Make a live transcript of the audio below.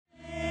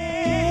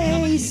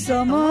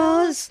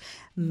Somos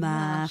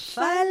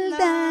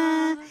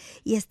Mafalda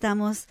y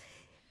estamos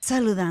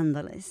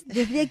saludándoles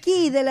desde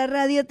aquí de la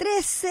radio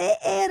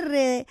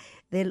 13R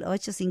del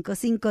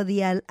 855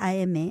 Dial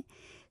AM,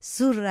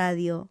 su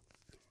radio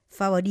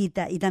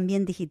favorita y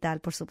también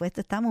digital, por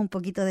supuesto. Estamos un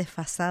poquito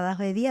desfasadas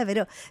hoy día,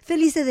 pero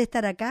felices de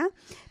estar acá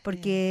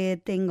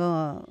porque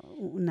tengo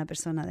una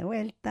persona de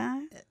vuelta.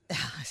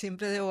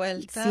 Siempre de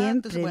vuelta. Siempre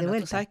Entonces, bueno, de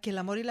vuelta. Tú sabes que el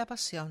amor y la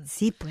pasión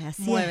Sí, pues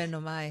así mueven es.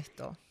 nomás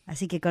esto.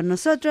 Así que con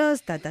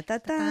nosotros,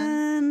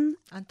 tan,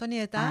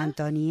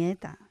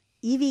 Antonieta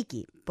y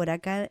Vicky, por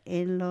acá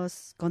en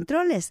los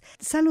controles,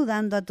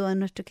 saludando a todos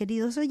nuestros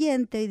queridos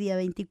oyentes. Hoy día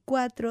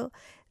 24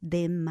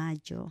 de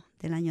mayo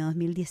del año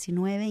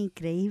 2019,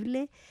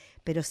 increíble,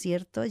 pero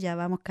cierto, ya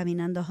vamos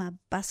caminando a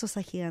pasos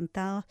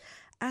agigantados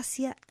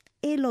hacia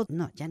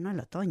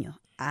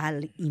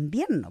al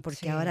invierno,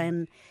 porque Sí. ahora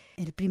en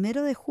el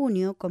 1 de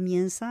junio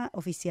comienza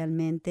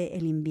oficialmente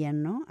el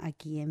invierno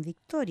aquí en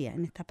Victoria,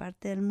 en esta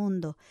parte del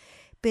mundo.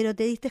 ¿Pero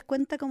te diste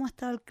cuenta cómo ha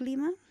estado el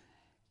clima?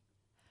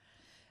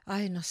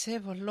 Ay, no sé,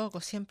 pues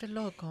loco, siempre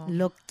loco.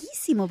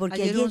 Loquísimo,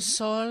 porque ayer ayer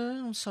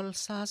un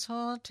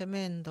solzazo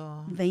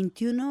tremendo.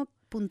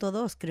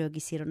 21.2 creo que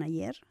hicieron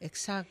ayer.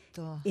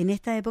 Exacto. En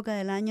esta época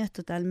del año es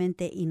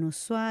totalmente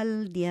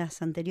inusual.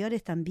 Días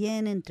anteriores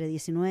también, entre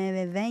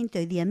 19, 20,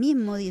 hoy día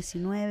mismo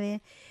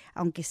 19,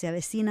 aunque se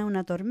avecina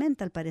una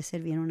tormenta, al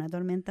parecer viene una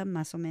tormenta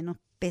más o menos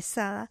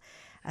pesada.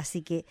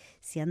 Así que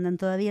si andan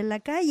todavía en la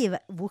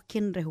calle,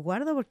 busquen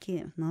resguardo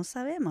porque no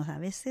sabemos. A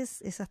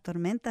veces esas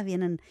tormentas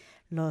vienen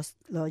los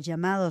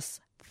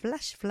llamados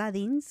flash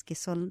floodings, que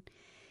son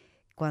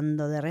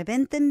cuando de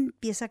repente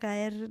empieza a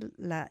caer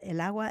el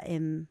agua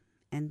en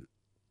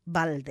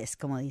baldes,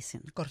 como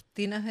dicen.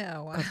 Cortinas de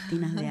agua.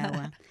 Cortinas de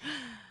agua.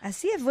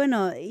 Así es,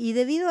 bueno, y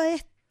debido a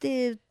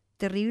este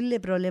terrible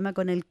problema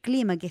con el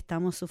clima que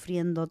estamos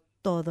sufriendo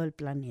todo el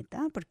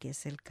planeta, porque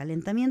es el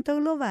calentamiento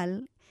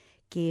global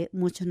que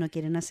muchos no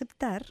quieren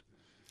aceptar,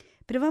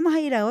 pero vamos a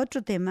ir a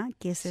otro tema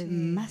que es el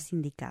más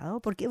indicado,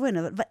 porque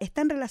bueno,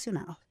 están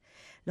relacionados.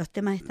 Los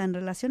temas están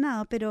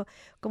relacionados, pero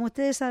como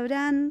ustedes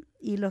sabrán,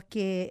 y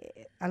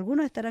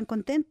algunos estarán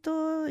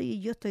contentos,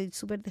 y yo estoy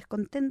súper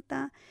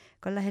descontenta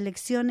con las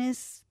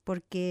elecciones,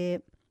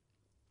 porque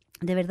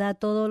de verdad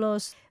todos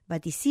los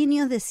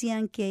vaticinios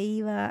decían que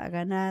iba a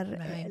ganar,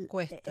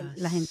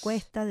 las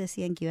encuestas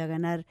decían que iba a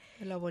ganar.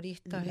 Los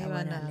laboristas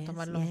iban a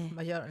tomar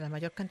la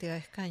mayor cantidad de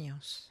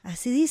escaños.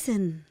 Así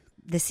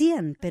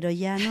decían, pero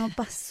ya no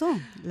pasó.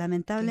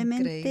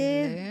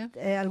 Lamentablemente,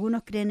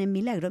 algunos creen en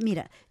milagros.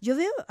 Mira,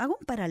 hago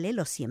un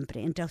paralelo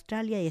siempre entre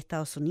Australia y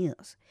Estados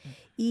Unidos.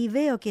 Y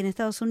veo que en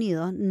Estados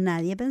Unidos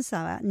nadie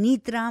pensaba, ni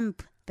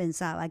Trump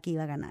pensaba que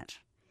iba a ganar.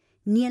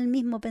 Ni él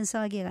mismo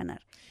pensaba que iba a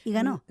ganar. Y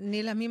ganó.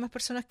 Ni las mismas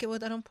personas que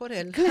votaron por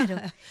él. Claro.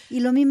 Y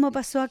lo mismo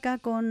pasó acá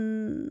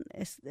con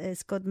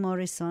Scott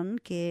Morrison,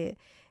 que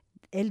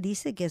él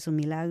dice que es un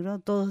milagro,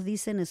 todos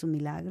dicen es un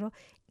milagro.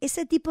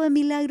 Ese tipo de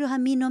milagros a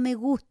mí no me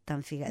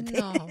gustan, fíjate.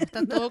 No,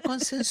 está todo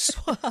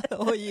consensuado.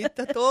 Oye,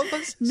 está todo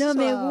consensuado. No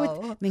me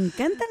gusta. Me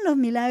encantan los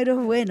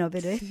milagros buenos,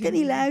 pero este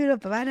milagro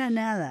para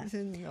nada.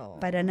 No.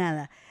 Para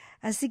nada.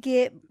 Así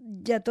que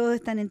ya todos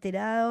están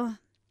enterados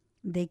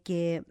de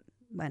que,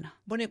 bueno,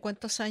 ¿Y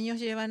cuántos años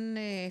llevan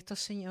estos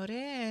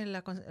señores en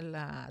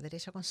la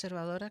derecha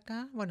conservadora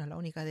acá? Bueno, la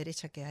única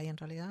derecha que hay en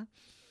realidad.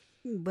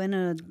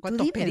 Bueno,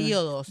 ¿cuántos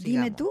periodos,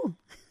 Dime digamos? tú.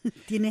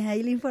 ¿Tienes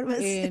ahí la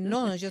información?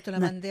 No, yo te la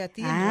mandé a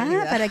ti.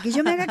 Para que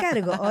yo me haga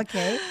cargo. Ok.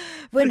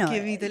 Bueno,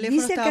 porque mi teléfono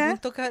dice estaba acá,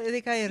 a punto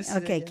de caerse.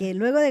 Ok, que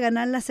luego de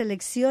ganar las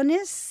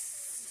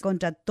elecciones,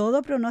 contra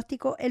todo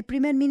pronóstico, el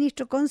primer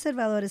ministro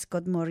conservador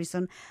Scott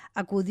Morrison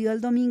acudió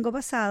el domingo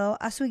pasado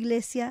a su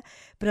iglesia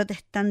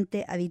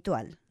protestante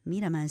habitual.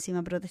 Mira, más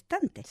encima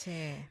protestante. Sí.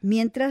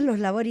 Mientras los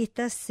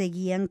laboristas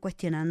seguían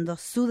cuestionando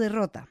su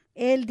derrota.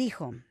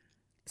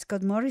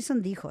 Scott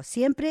Morrison dijo,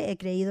 siempre he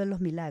creído en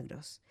los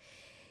milagros.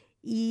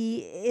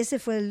 Y ese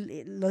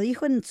lo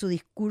dijo en su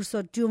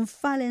discurso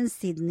triunfal en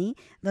Sydney,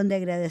 donde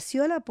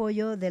agradeció el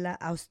apoyo de la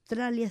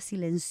Australia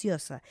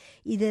silenciosa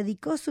y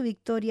dedicó su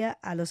victoria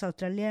a los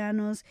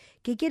australianos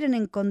que quieren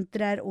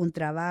encontrar un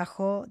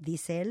trabajo,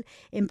 dice él,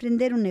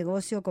 emprender un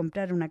negocio,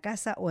 comprar una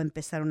casa o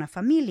empezar una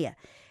familia.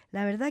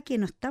 La verdad que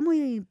no está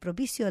muy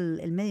propicio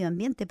el medio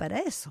ambiente para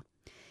eso.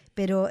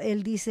 Pero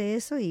él dice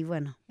eso y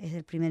bueno, es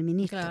el primer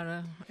ministro.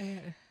 Claro.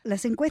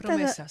 Las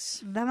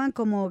encuestas daban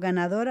como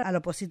ganador al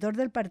opositor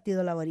del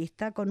Partido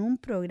Laborista con un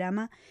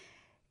programa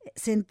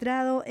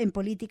centrado en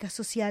políticas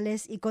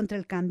sociales y contra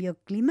el cambio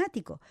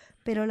climático.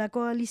 Pero la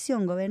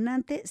coalición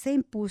gobernante se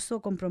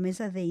impuso con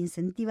promesas de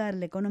incentivar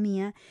la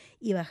economía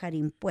y bajar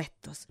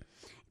impuestos.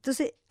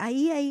 Entonces,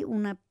 ahí hay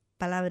una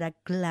palabra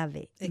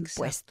clave,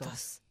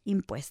 impuestos.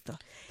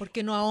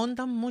 Porque no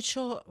ahondan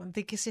mucho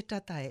de qué se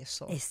trata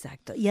eso.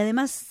 Exacto. Y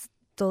además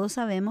todos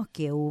sabemos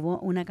que hubo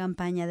una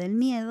campaña del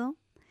miedo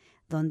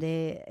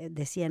donde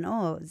decían,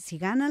 si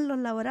ganan los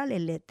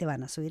laborales te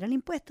van a subir el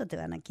impuesto, te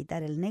van a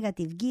quitar el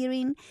negative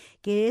gearing,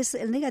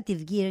 el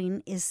negative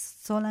gearing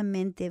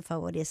solamente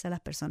favorece a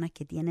las personas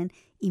que tienen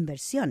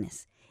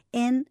inversiones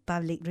en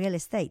public real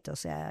estate, o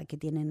sea, que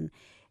tienen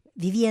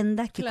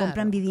viviendas, que Claro.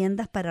 compran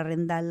viviendas para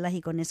arrendarlas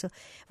y con eso,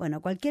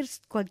 bueno,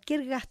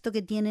 cualquier gasto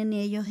que tienen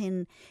ellos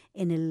en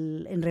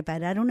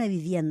reparar una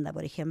vivienda,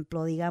 por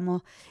ejemplo,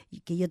 digamos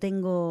que yo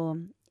tengo,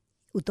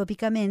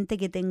 utópicamente,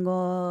 que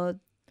tengo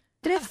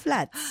 3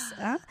 flats,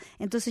 ¿ah?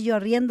 Entonces yo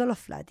arriendo los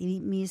flats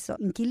y mis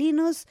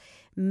inquilinos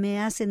me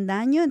hacen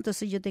daño,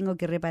 entonces yo tengo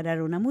que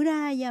reparar una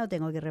muralla o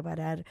tengo que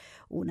reparar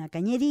una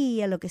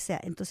cañería, lo que sea.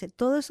 Entonces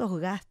todos esos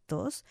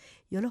gastos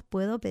yo los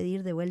puedo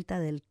pedir de vuelta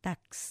del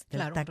tax,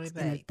 Claro, un en el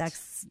rebate.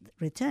 tax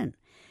return,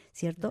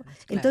 ¿cierto? Claro.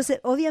 Entonces,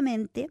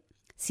 obviamente,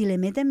 si le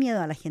meten miedo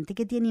a la gente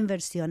que tiene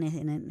inversiones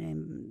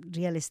en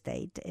real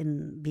estate,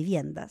 en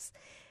viviendas,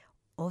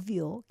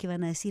 obvio que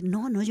van a decir,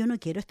 no, yo no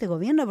quiero este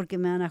gobierno porque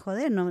me van a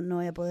joder, no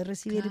voy a poder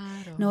recibir,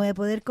 Claro. no voy a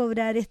poder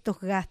cobrar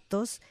estos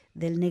gastos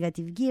del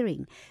negative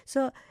gearing.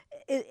 So,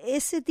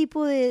 ese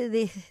tipo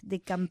de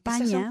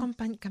campaña, Esas son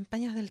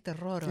campañas del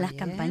terror. las oye,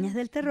 campañas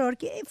del terror,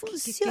 que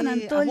funcionan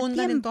que todo el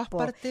abundan tiempo. en todas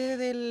partes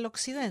del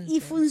occidente.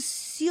 Y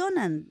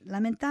funcionan,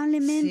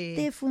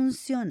 lamentablemente Sí.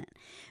 funcionan.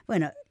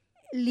 Bueno,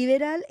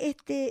 liberal,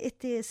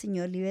 este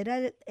señor,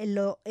 liberal en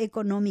lo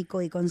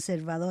económico y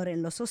conservador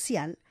en lo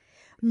social,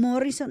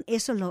 Morrison,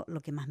 eso es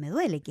lo que más me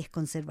duele, que es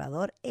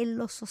conservador en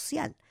lo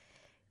social.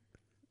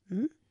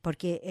 ¿Mm?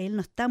 Porque él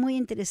no está muy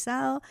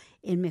interesado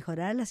en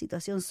mejorar la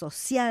situación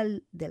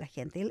social de la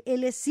gente.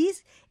 Él es sí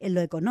en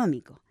lo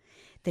económico.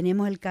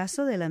 Tenemos el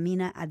caso de la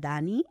mina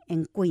Adani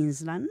en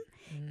Queensland,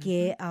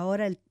 que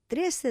ahora el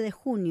 13 de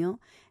junio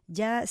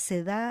ya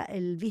se da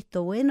el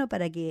visto bueno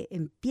para que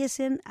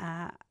empiecen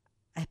a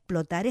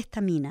explotar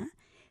esta mina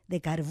de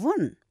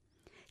carbón,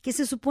 que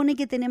se supone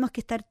que tenemos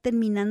que estar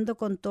terminando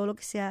con todo lo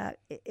que sea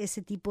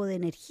ese tipo de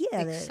energía,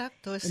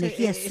 Exacto,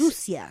 energía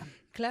sucia.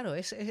 Claro,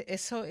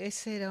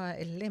 ese era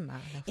el lema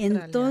de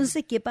Australia.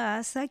 Entonces, ¿qué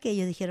pasa? Que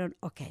ellos dijeron,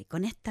 ok,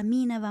 con esta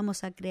mina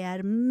vamos a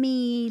crear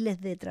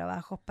miles de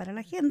trabajos para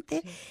la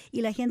gente, Sí.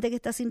 y la gente que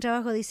está sin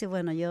trabajo dice,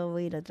 bueno, yo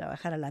voy a ir a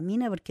trabajar a la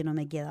mina porque no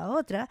me queda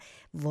otra,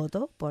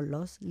 voto por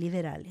los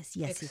liberales,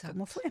 y así Exacto.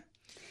 como fue.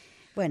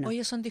 Bueno,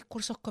 Oye, son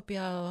discursos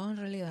copiados en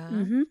realidad.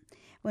 ujú.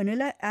 Bueno,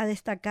 él ha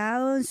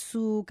destacado en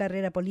su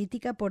carrera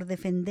política por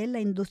defender la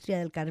industria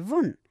del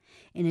carbón.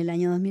 En el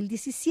año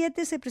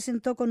 2017 se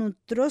presentó con un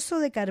trozo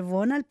de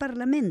carbón al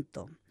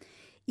Parlamento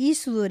y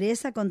su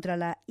dureza contra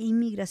la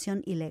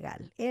inmigración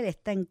ilegal. Él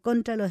está en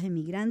contra de los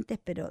inmigrantes,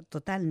 pero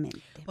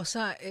totalmente. O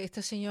sea,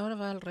 este señor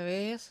va al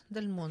revés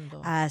del mundo.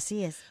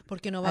 Así es.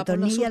 Porque no va por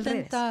lo Atornilla al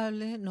revés.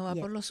 sustentable, no va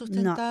Yeah. por lo No.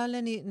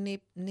 sustentable,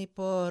 ni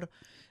por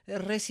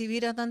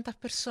recibir a tantas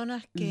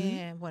personas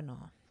que,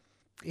 bueno,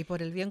 y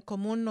por el bien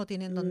común no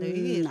tienen dónde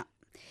vivir. No.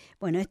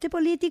 Bueno, este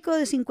político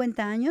de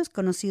 50 años,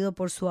 conocido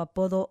por su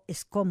apodo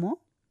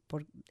Escomo,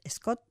 por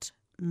Scott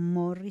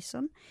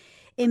Morrison,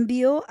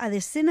 envió a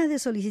decenas de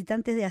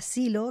solicitantes de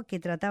asilo que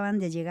trataban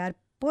de llegar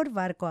por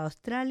barco a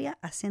Australia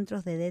a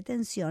centros de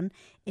detención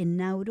en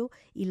Nauru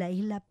y la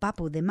isla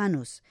Papua de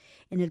Manus,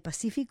 en el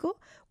Pacífico,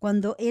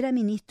 cuando era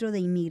ministro de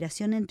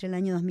Inmigración entre el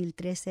año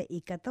 2013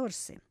 y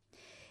 2014.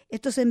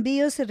 Estos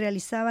envíos se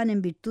realizaban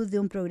en virtud de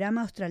un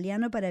programa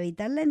australiano para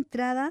evitar la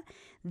entrada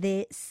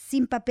de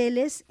sin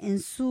papeles en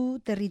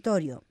su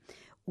territorio,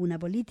 una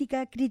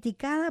política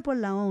criticada por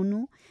la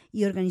ONU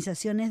y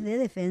organizaciones de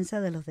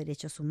defensa de los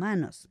derechos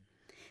humanos.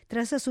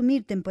 Tras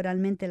asumir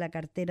temporalmente la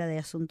cartera de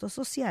Asuntos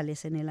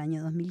Sociales en el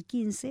año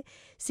 2015,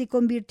 se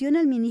convirtió en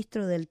el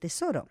ministro del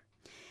Tesoro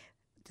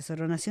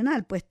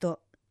Nacional,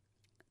 puesto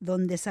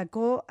donde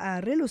sacó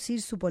a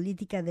relucir su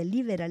política de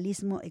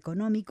liberalismo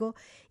económico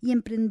y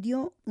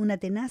emprendió una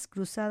tenaz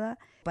cruzada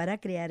para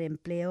crear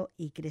empleo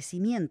y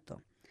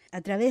crecimiento, a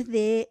través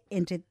de,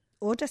 entre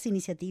otras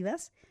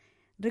iniciativas,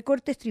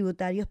 recortes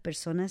tributarios,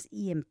 personas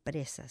y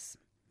empresas.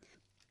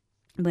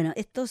 Bueno,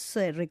 estos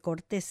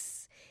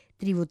recortes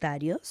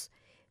tributarios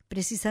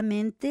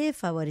precisamente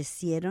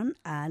favorecieron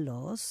a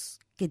los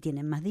que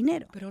tienen más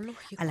dinero, Pero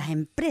lógico. a las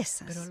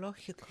empresas. Pero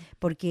lógico.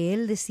 Porque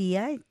él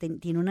decía,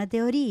 tiene una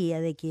teoría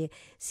de que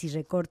si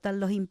recortan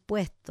los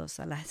impuestos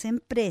a las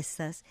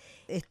empresas,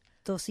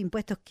 estos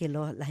impuestos que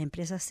las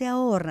empresas se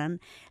ahorran,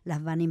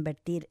 las van a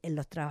invertir en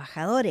los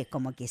trabajadores,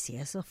 como que si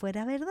eso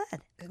fuera verdad.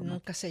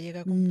 Nunca se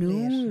llega a cumplir.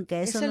 Nunca,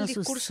 eso es el no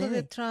discurso sucede.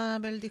 de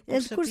Trump, el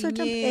discurso de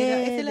Trump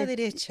Piñera, es de la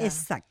derecha.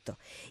 Exacto.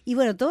 Y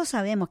bueno, todos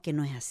sabemos que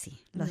no es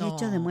así. Los No.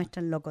 hechos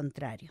demuestran lo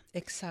contrario.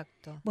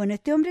 Exacto. Bueno,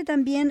 este hombre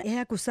también es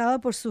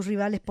acusado por sus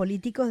rivales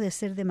políticos de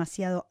ser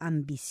demasiado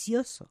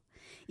ambicioso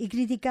y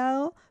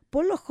criticado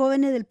por los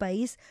jóvenes del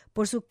país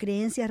por sus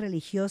creencias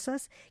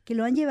religiosas que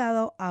lo han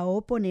llevado a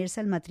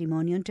oponerse al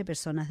matrimonio entre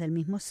personas del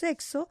mismo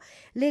sexo,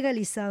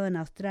 legalizado en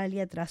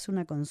Australia tras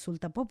una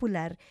consulta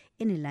popular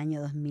en el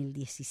año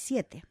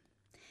 2017.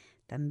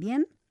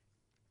 También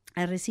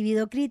ha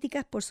recibido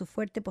críticas por su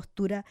fuerte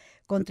postura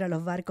contra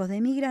los barcos de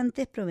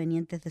migrantes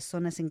provenientes de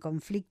zonas en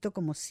conflicto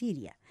como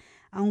Siria,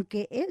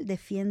 aunque él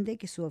defiende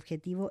que su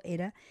objetivo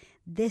era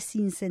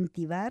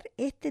desincentivar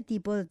este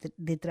tipo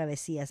de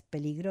travesías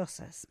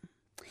peligrosas.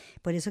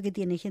 Por eso que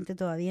tiene gente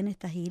todavía en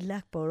estas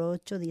islas por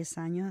 8 o 10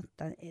 años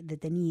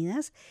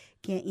detenidas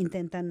que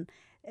intentan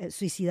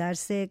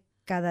suicidarse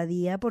cada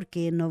día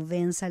porque no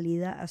ven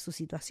salida a su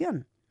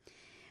situación.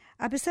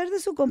 A pesar de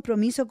su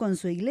compromiso con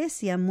su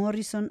iglesia,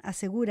 Morrison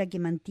asegura que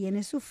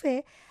mantiene su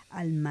fe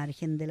al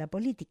margen de la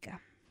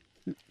política.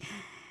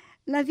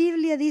 La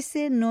Biblia,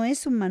 dice, no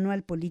es un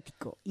manual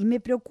político y me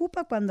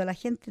preocupa cuando la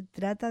gente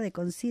trata de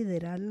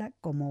considerarla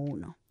como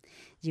uno,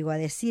 llegó a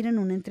decir en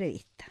una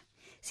entrevista.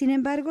 Sin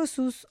embargo,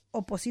 sus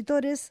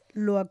opositores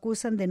lo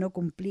acusan de no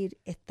cumplir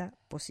esta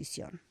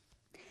posición.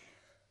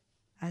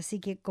 Así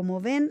que, como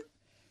ven,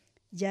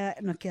 ya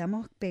nos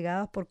quedamos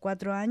pegados por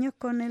 4 años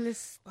con el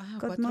Scott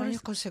 4 Morrison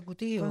años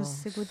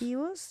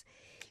consecutivos.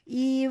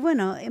 Y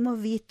bueno, hemos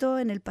visto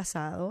en el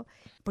pasado,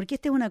 porque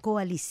esta es una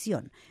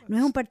coalición, no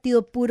es un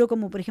partido puro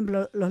como por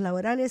ejemplo los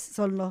laborales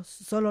son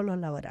solo los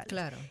laborales.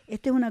 Claro.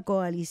 Esta es una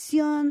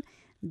coalición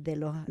de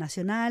los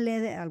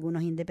nacionales, de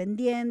algunos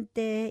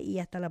independientes, y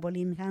hasta la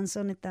Pauline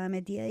Hanson estaba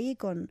metida ahí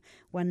con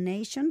One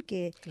Nation,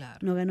 que Claro.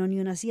 no ganó ni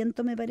un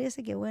asiento, me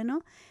parece, que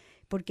bueno,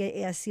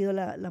 porque ha sido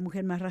la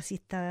mujer más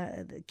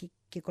racista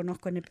que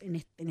conozco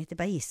en este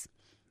país.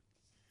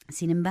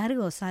 Sin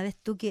embargo, sabes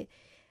tú que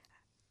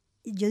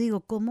yo digo,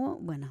 ¿cómo?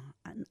 Bueno,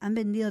 han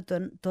vendido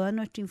toda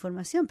nuestra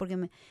información, porque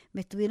me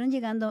estuvieron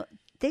llegando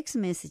text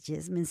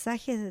messages,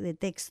 mensajes de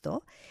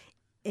texto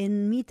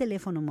en mi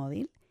teléfono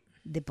móvil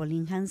de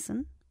Pauline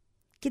Hanson.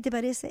 ¿Qué te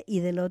parece?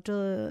 Y del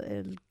otro,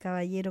 el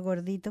caballero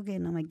gordito que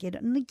no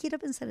quiero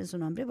pensar en su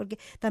nombre, porque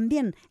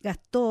también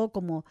gastó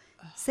como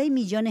 6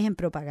 millones en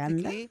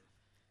propaganda.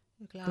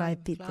 Clive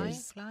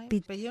Peters.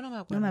 Pero yo no me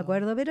acuerdo. No me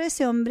acuerdo, pero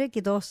ese hombre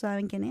que todos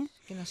saben quién es.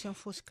 Que nació en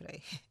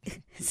Footscray.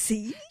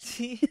 Sí.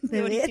 Sí,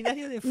 ¿De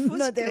originario de Footscray.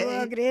 No te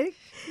puedo creer.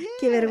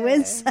 Qué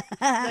vergüenza.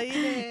 De ahí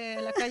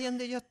de la calle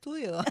donde yo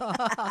estudio.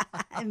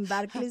 En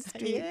Barclay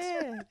Street.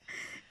 Yeah.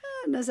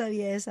 No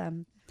sabía esa.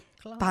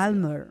 Claro.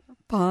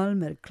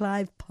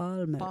 Clive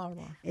Palmer.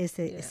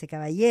 Ese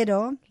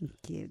caballero,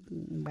 que,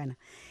 bueno,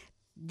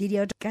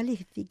 diría otro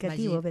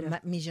calificativo, pero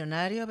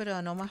millonario,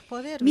 pero no más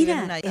poder. Vive en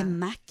mira, una es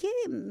más que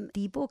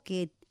tipo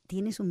que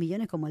tiene sus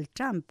millones como el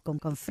Trump, con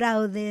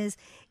fraudes,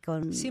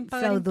 con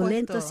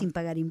fraudulentos, sin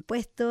pagar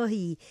impuestos,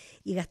 y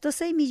gastó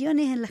 6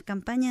 millones en las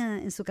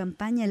campañas, en su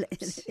campaña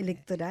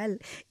electoral,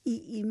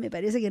 y me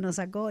parece que no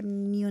sacó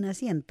ni un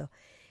asiento.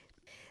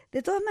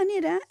 De todas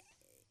maneras,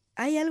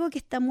 hay algo que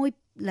está muy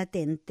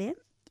latente,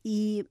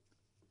 y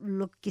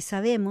lo que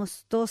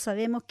sabemos, todos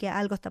sabemos que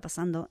algo está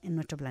pasando en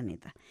nuestro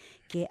planeta,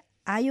 que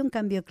hay un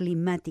cambio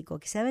climático,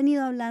 que se ha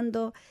venido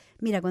hablando.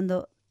 Mira,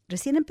 cuando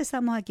recién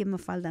empezamos aquí en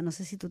Mafalda, no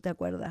sé si tú te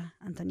acuerdas,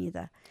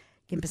 Antonieta,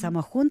 que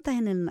empezamos juntas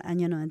en el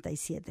año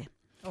 97.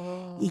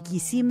 Y que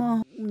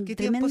hicimos un ¿Qué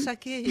tiempos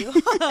aquellos?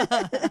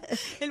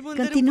 El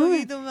mundo Continúa. era un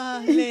poquito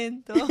más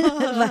lento.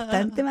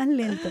 Bastante más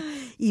lento.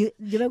 Y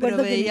yo me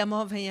acuerdo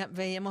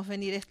veíamos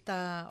venir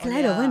esta Claro,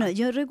 oleada. bueno,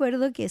 yo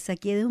recuerdo que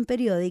saqué de un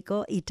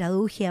periódico y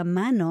traduje a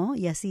mano,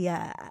 y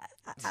hacía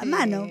a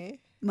mano,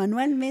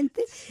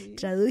 manualmente,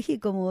 traduje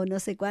como no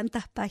sé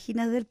cuántas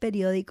páginas del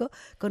periódico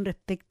con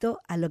respecto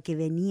a lo que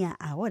venía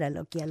ahora,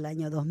 lo que al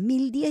año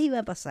 2010 iba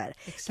a pasar,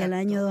 Exacto. que al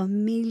año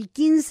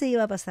 2015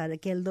 iba a pasar,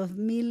 que el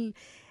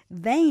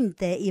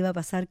 2020 iba a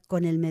pasar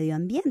con el medio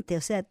ambiente.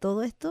 O sea,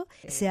 todo esto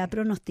se ha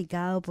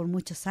pronosticado por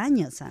muchos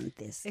años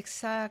antes.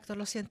 Exacto,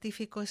 los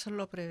científicos eso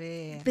lo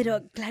prevén.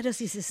 Pero claro,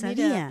 sí se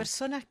sabía. Mira,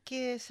 personas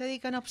que se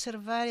dedican a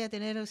observar y a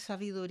tener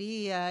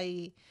sabiduría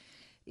y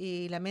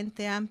la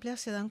mente amplia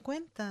se dan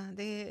cuenta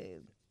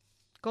de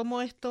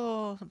cómo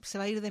esto se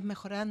va a ir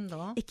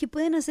desmejorando. Es que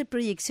pueden hacer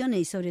proyecciones,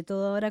 y sobre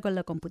todo ahora con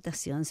la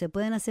computación, se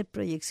pueden hacer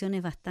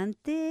proyecciones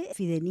bastante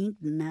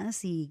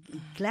fidedignas y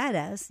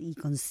claras y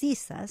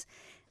concisas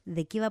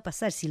de qué va a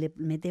pasar. Si le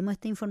metemos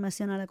esta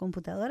información a la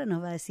computadora,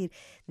 nos va a decir,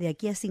 de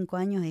aquí a 5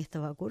 años esto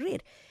va a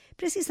ocurrir.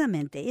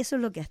 Precisamente, eso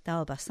es lo que ha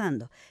estado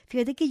pasando.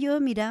 Fíjate que yo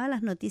miraba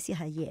las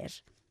noticias ayer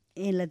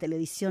en la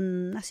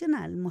televisión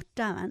nacional,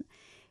 mostraban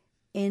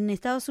en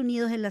Estados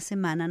Unidos en la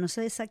semana, no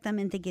sé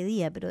exactamente qué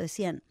día, pero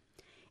decían,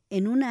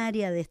 en un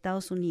área de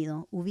Estados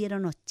Unidos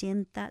hubieron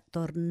 80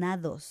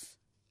 tornados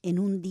en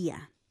un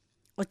día.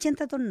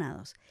 80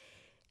 tornados.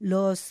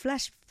 Los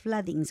flash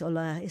floodings, o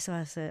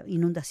esas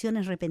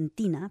inundaciones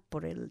repentinas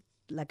por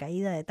la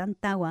caída de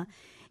tanta agua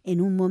en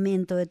un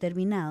momento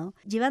determinado,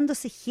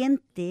 llevándose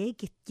gente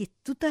que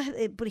tú estás,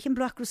 por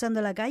ejemplo, vas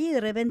cruzando la calle y de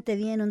repente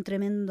viene un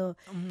tremendo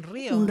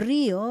un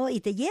río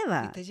y te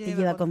lleva te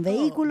lleva con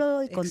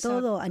vehículos y con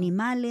todo,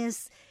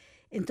 animales.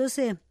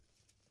 Entonces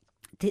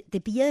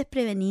te pilla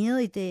desprevenido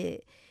y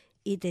te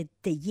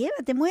lleva,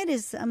 te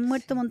mueres. Han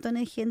muerto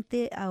montones de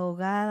gente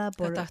ahogada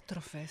por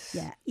catástrofes.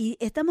 Ya. Y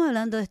estamos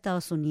hablando de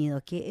Estados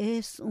Unidos, que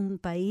es un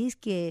país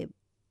que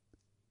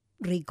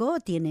rico,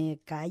 tiene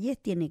calles,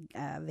 tiene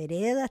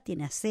veredas,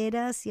 tiene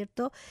aceras,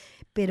 ¿cierto?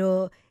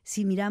 Pero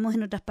si miramos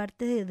en otras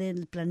partes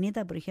del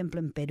planeta, por ejemplo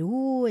en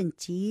Perú, en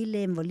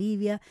Chile, en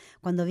Bolivia,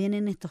 cuando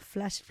vienen estos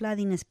flash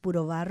flooding es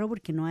puro barro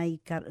porque no hay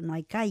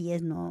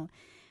calles, no,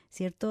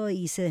 ¿cierto?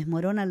 Y se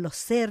desmoronan los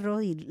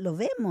cerros y lo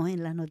vemos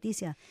en las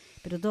noticias,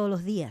 pero todos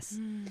los días.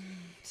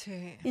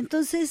 Sí.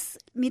 Entonces,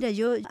 mira,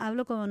 yo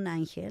hablo con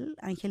Ángel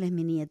es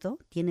mi nieto,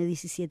 tiene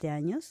 17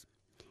 años.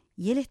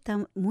 Y él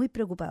está muy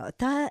preocupado.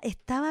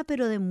 Estaba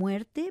pero de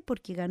muerte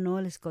porque ganó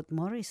el Scott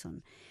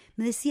Morrison.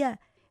 Me decía,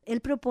 él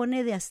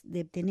propone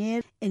de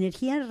tener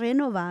energía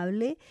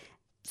renovable,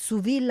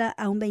 subirla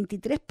a un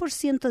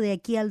 23% de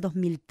aquí al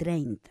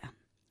 2030.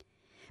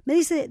 Me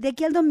dice, de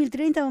aquí al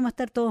 2030 vamos a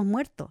estar todos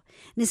muertos.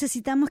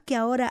 Necesitamos que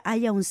ahora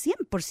haya un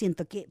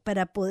 100%, que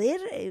para poder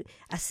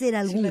hacer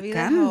algún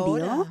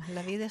cambio,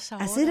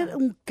 hacer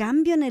un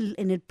cambio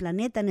en el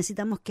planeta,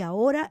 necesitamos que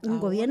ahora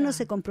un gobierno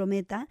se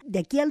comprometa de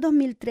aquí al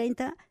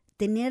 2030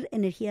 tener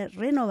energía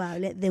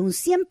renovable de un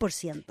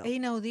 100%. Es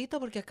inaudito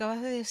porque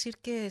acabas de decir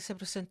que se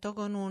presentó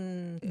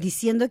con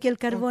diciendo que el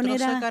carbón un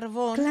trozo era... de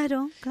carbón,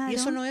 claro. Y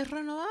eso no es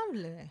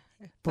renovable.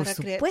 Por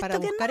supuesto para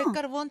que buscar no. el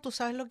carbón, tú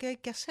sabes lo que hay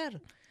que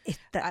hacer.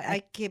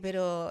 Hay que,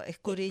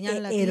 escudriñar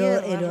la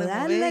erodar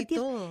tierra, la y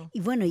tierra. todo. Y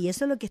bueno, y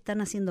eso es lo que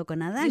están haciendo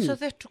con Adani. Y eso es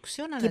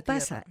destrucción a la tierra. ¿Qué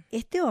pasa?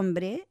 Este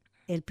hombre,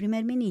 el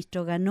primer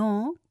ministro,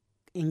 ganó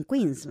en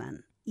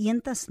Queensland y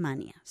en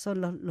Tasmania.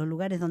 Son los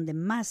lugares donde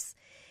más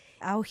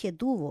auge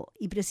tuvo.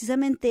 Y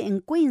precisamente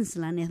en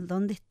Queensland es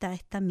donde está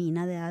esta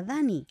mina de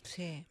Adani.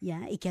 Sí.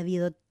 ¿Ya? Y que ha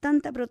habido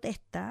tanta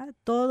protesta.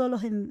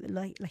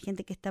 La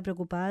gente que está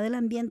preocupada del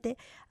ambiente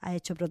ha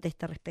hecho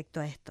protesta respecto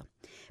a esto.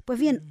 Pues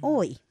bien,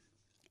 hoy,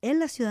 en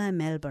la ciudad de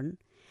Melbourne,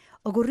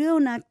 ocurrió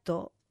un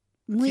acto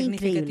muy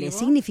increíble,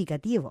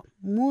 significativo,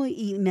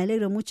 y me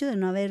alegro mucho de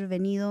no haber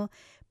venido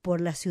por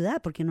la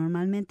ciudad, porque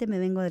normalmente me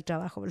vengo del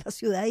trabajo por la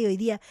ciudad y hoy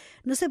día,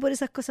 no sé, por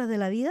esas cosas de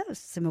la vida,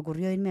 se me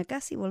ocurrió irme a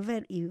casa y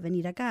volver y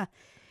venir acá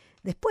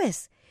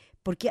después,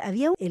 porque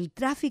el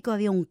tráfico,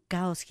 había un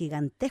caos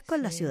gigantesco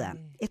en la ciudad.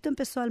 Esto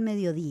empezó al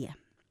mediodía.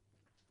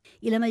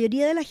 Y la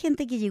mayoría de la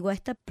gente que llegó a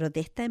esta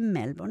protesta en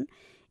Melbourne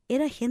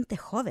era gente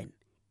joven.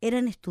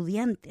 Eran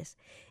estudiantes,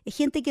 es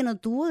gente que no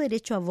tuvo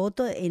derecho a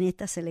voto en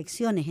estas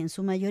elecciones, en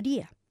su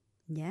mayoría,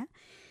 ¿ya?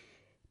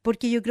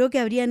 Porque yo creo que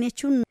habrían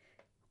hecho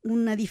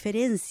una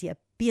diferencia,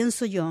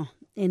 pienso yo,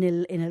 en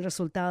el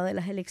resultado de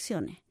las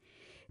elecciones.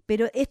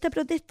 Pero esta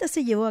protesta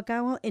se llevó a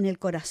cabo en el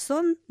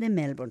corazón de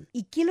Melbourne.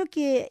 ¿Y qué lo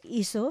que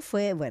hizo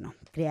fue,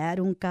 crear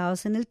un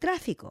caos en el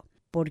tráfico?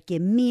 Porque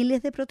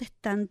miles de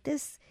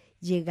protestantes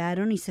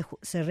llegaron y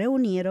se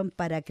reunieron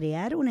para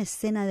crear una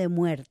escena de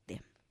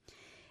muerte.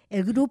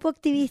 El grupo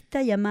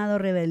activista llamado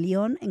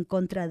Rebelión en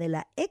contra de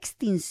la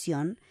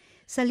extinción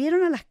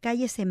salieron a las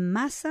calles en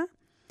masa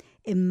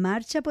en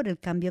marcha por el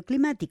cambio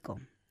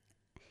climático,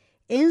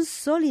 en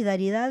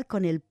solidaridad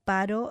con el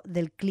paro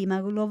del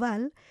clima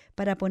global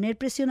para poner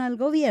presión al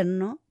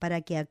gobierno para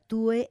que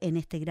actúe en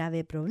este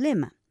grave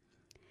problema.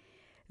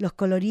 Los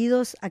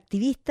coloridos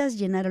activistas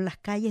llenaron las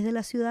calles de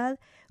la ciudad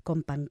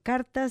con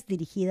pancartas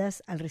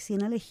dirigidas al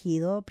recién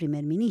elegido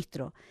primer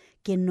ministro,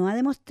 quien no ha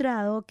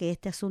demostrado que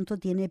este asunto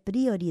tiene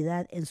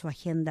prioridad en su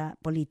agenda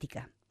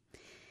política.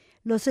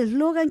 Los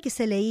eslogans que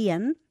se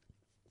leían,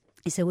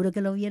 y seguro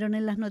que lo vieron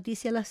en las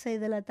noticias a las 6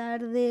 de la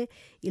tarde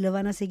y lo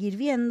van a seguir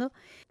viendo,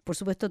 por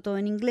supuesto todo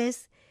en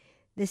inglés,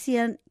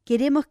 decían: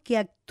 queremos que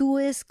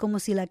actúes como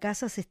si la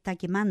casa se está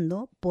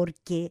quemando,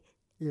 porque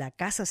la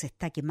casa se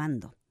está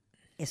quemando.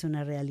 Es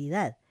una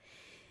realidad.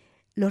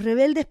 Los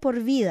rebeldes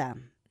por vida.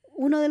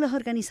 Uno de los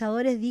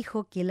organizadores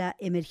dijo que la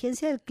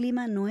emergencia del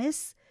clima no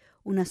es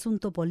un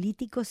asunto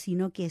político,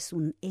 sino que es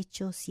un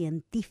hecho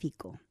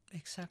científico.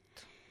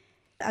 Exacto.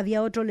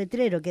 Había otro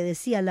letrero que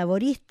decía: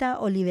 laborista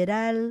o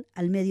liberal,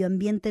 al medio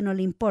ambiente no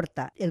le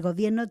importa. El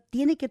gobierno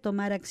tiene que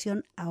tomar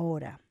acción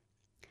ahora.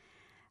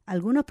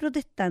 Algunos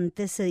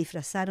protestantes se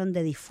disfrazaron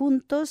de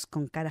difuntos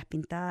con caras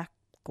pintadas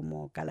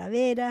como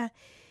calaveras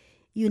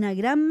y una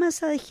gran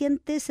masa de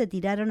gente se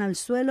tiraron al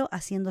suelo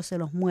haciéndose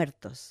los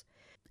muertos.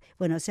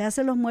 Bueno, se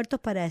hacen los muertos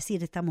para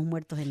decir estamos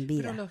muertos en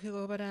vida. Pero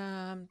lógico,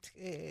 para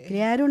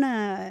crear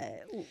una...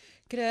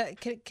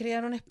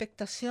 crear una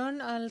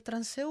expectación al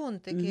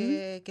transeúnte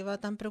que va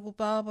tan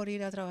preocupado por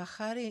ir a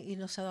trabajar y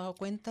no se ha dado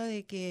cuenta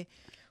de que,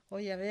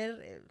 oye, a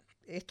ver,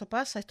 esto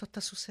pasa, esto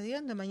está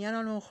sucediendo,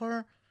 mañana a lo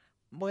mejor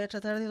voy a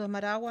tratar de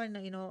tomar agua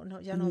y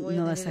ya no voy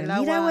a tener el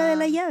agua. Agua de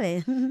la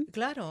llave.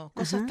 Claro,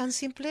 cosas tan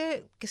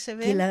simples que se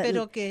ven,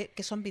 pero que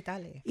son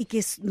vitales. Y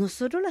que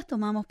nosotros las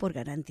tomamos por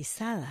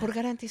garantizadas. Por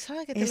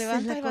garantizadas, que te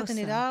levantas y va a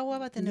tener agua,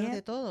 va a tener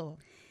de todo.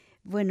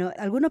 Bueno,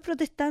 algunos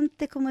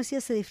protestantes, como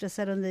decía, se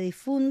disfrazaron de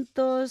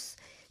difuntos,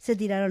 se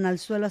tiraron al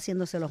suelo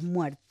haciéndose los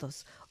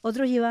muertos.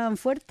 Otros llevaban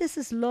fuertes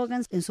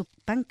eslogans en sus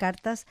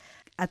pancartas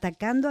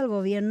atacando al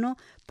gobierno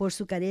por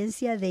su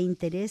carencia de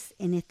interés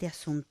en este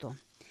asunto.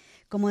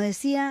 Como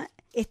decía,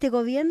 este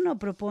gobierno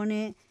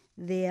propone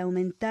de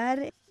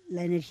aumentar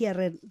la energía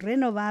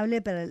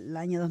renovable para el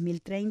año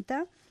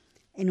 2030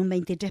 en un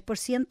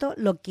 23%,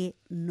 lo que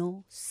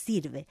no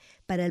sirve.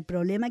 Para el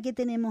problema que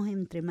tenemos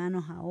entre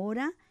manos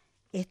ahora,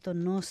 esto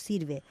no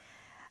sirve.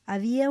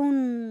 Había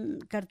un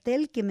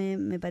cartel que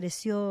me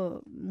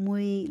pareció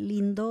muy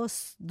lindo,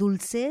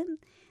 dulce,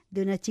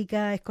 de una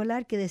chica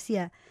escolar que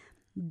decía: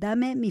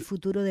 dame mi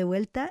futuro de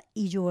vuelta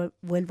y yo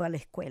vuelvo a la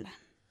escuela.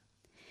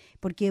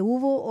 porque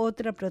hubo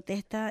otra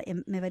protesta,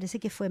 me parece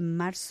que fue en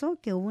marzo,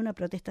 que hubo una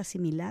protesta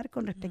similar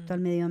con respecto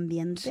al medio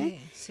ambiente.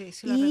 Sí,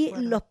 y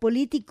recuerdo. los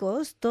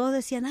políticos todos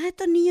decían,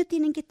 estos niños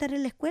tienen que estar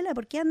en la escuela,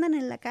 ¿por qué andan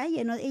en la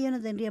calle? No, ellos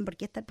no tendrían por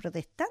qué estar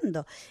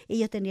protestando.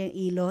 Ellos tendrían,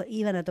 y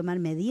iban a tomar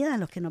medidas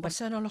los que no O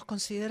sea, ¿no los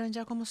consideran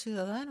ya como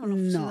ciudadanos, los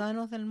No.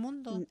 ciudadanos del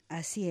mundo?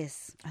 Así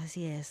es.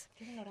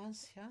 Qué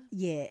ignorancia.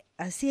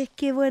 Así es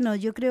que, bueno,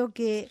 yo creo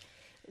que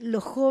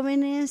los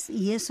jóvenes,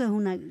 y eso es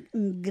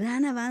un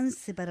gran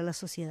avance para la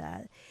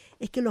sociedad,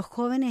 es que los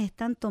jóvenes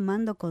están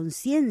tomando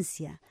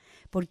conciencia,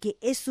 porque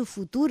es su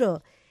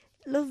futuro.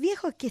 Los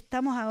viejos que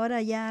estamos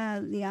ahora ya,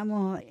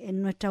 digamos,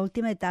 en nuestra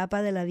última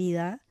etapa de la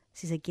vida,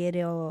 si se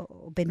quiere,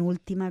 o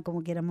penúltima,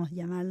 como queramos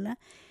llamarla,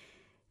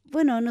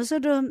 bueno,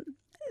 nosotros,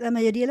 la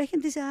mayoría de la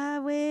gente dice,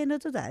 bueno,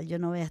 total, yo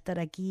no voy a estar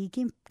aquí,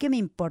 ¿qué me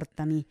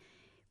importa a mí?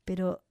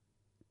 Pero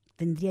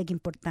tendría que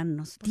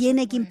importarnos,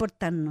 tiene que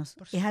importarnos.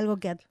 Es algo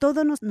que a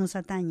todos nos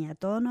atañe, a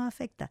todos nos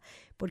afecta,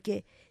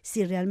 porque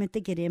si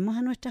realmente queremos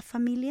a nuestras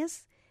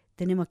familias,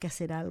 tenemos que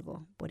hacer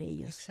algo por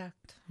ellos.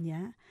 Exacto.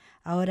 ¿Ya?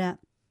 Ahora,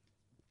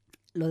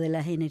 lo de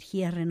las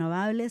energías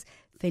renovables,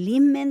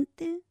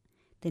 felizmente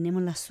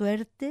tenemos la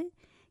suerte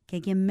que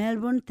aquí en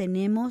Melbourne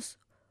tenemos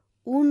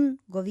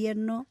un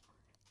gobierno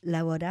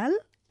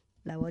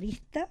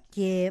laborista,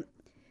 que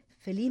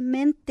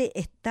felizmente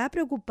está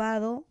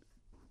preocupado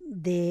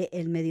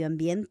del medio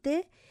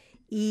ambiente,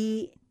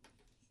 y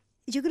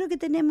yo creo que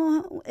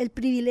tenemos el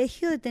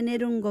privilegio de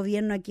tener un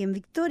gobierno aquí en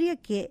Victoria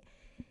que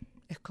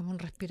es como un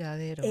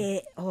respiradero.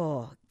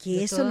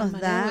 Que eso nos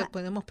da,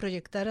 podemos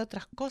proyectar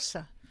otras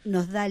cosas.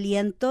 Nos da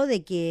aliento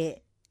de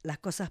que las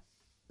cosas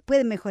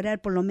pueden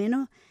mejorar, por lo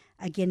menos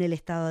aquí en el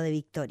estado de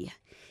Victoria.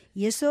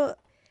 Y eso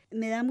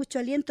me da mucho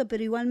aliento,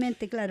 pero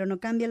igualmente, claro, no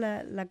cambia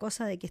la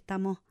cosa de que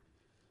estamos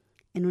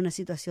en una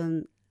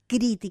situación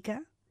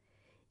crítica,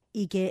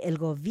 y que el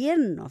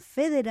gobierno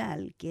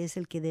federal, que es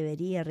el que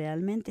debería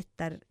realmente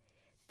estar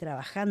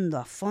trabajando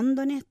a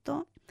fondo en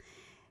esto,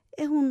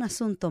 es un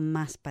asunto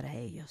más para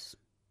ellos.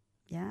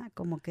 ¿Ya?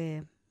 Como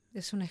que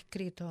es un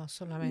escrito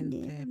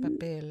solamente,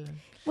 papel.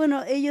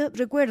 Bueno,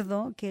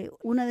 recuerdo que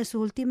una de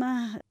sus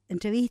últimas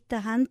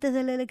entrevistas antes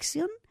de la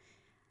elección,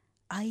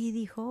 ahí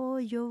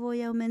dijo, yo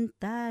voy a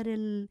aumentar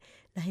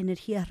las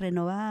energías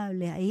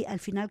renovables. Ahí al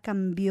final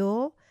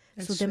cambió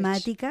su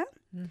temática.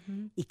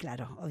 Uh-huh. Y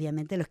claro,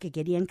 obviamente los que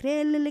querían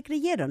creerle le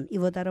creyeron y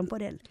votaron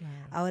por él.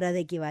 Claro. Ahora,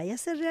 de que vaya a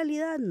ser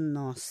realidad,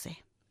 no sé.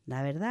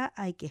 La verdad,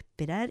 hay que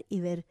esperar y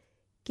ver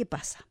qué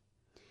pasa.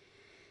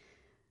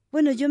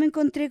 Bueno, yo me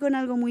encontré con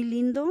algo muy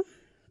lindo.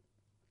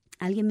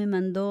 Alguien me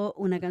mandó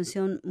una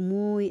canción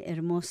muy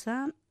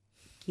hermosa,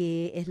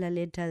 que es la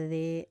letra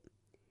de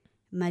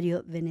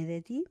Mario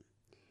Benedetti,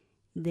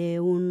 de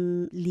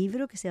un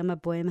libro que se llama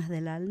Poemas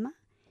del Alma,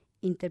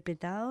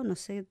 interpretado, no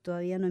sé,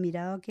 todavía no he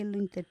mirado a quién lo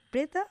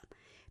interpreta,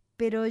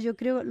 pero yo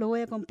creo lo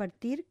voy a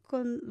compartir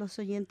con los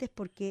oyentes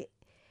porque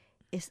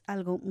es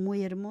algo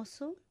muy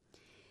hermoso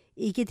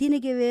y que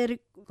tiene que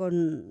ver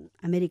con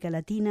América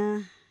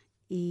Latina.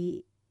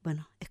 Y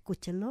bueno,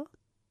 escúchenlo,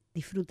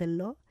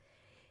 disfrútenlo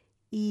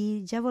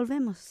y ya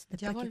volvemos.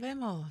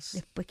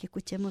 Después que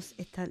escuchemos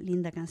esta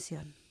linda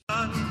canción.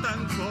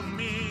 Cantan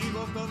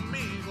conmigo,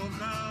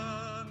 cantan.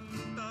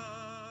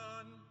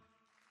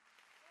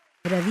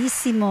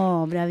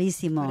 Bravísimo.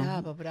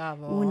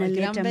 Bravo. Una el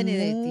letra gran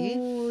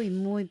Benedetti.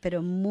 muy,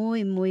 pero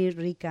muy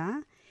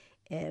rica,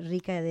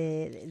 rica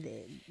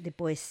de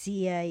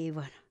poesía y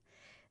bueno.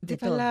 De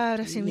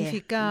palabras,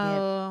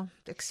 significado,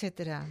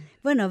 etcétera.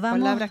 Bueno,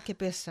 palabras que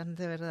pesan,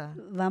 de verdad.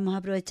 Vamos a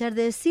aprovechar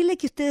de decirles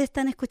que ustedes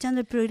están escuchando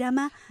el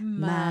programa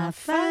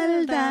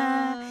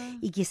Mafalda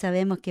y que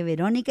sabemos que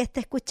Verónica está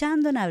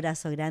escuchando. Un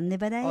abrazo grande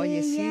para ella.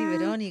 Oye, sí,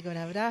 Verónica, un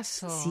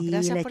abrazo. Sí,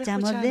 gracias la por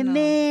echamos escucharnos. de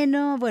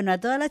menos. Bueno, a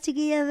todas las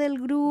chiquillas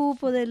del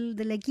grupo,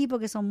 del equipo,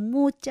 que son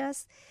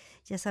muchas.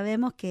 Ya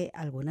sabemos que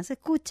algunas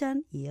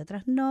escuchan y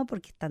otras no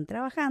porque están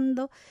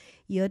trabajando,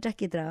 y otras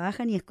que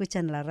trabajan y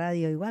escuchan la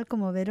radio igual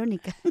como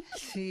Verónica.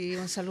 Sí,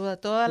 un saludo a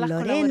todas las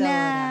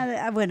Lorena,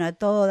 colaboradoras. Bueno, a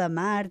todas,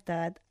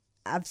 Marta,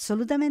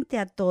 absolutamente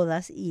a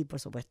todas y por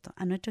supuesto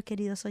a nuestros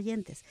queridos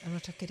oyentes. A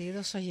nuestros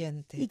queridos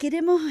oyentes. Y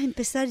queremos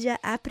empezar ya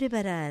a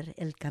preparar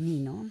el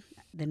camino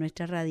de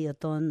nuestra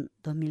Radiotón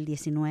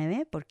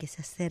 2019 porque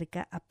se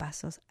acerca a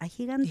pasos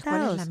agigantados. ¿Y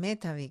cuál es la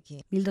meta,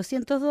 Vicky?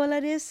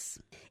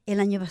 $1,200. El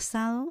año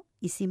pasado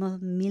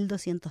hicimos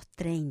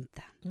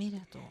 1,230.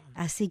 Mira tú.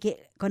 Así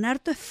que con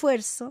harto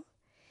esfuerzo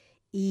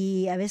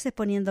y a veces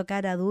poniendo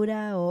cara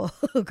dura o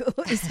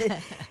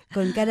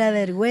con cara de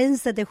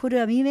vergüenza, te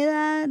juro, a mí me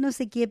da no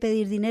sé qué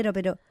pedir dinero,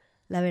 pero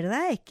la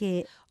verdad es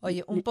que...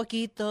 Oye, un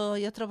poquito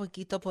y otro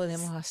poquito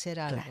podemos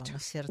hacer algo, claro, ¿no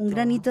es cierto? Un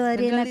granito de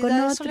arena con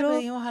otro. Eso le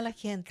pedimos a la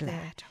gente.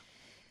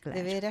 Claro.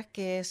 De veras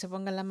que se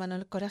pongan la mano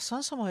en el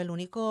corazón. Somos el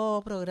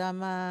único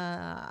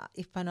programa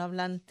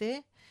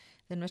hispanohablante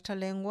de nuestra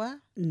lengua.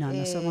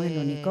 No somos el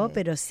único,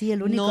 pero sí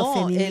el único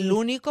feminista. El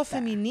único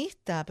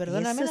feminista.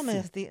 Perdóname, no me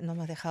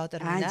has dejado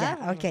terminar.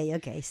 Ya,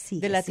 ok, sí.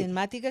 De la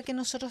temática que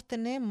nosotros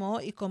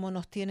tenemos y cómo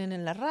nos tienen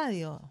en la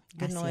radio,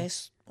 que no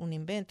es un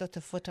invento,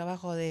 este fue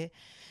trabajo de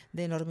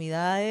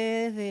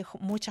enormidades, de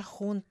muchas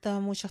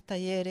juntas, muchos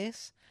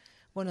talleres.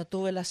 Bueno,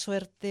 tuve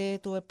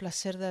el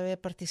placer de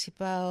haber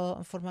participado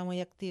en forma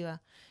muy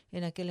activa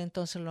en aquel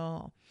entonces,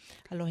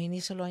 a los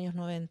inicios de los años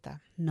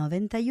 90.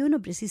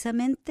 91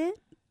 precisamente,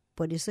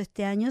 por eso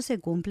este año se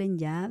cumplen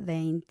ya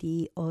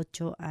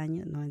 28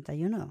 años,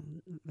 91,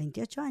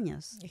 28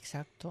 años.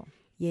 Exacto.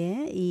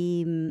 Yeah,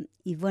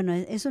 y bueno,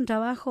 es un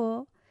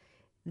trabajo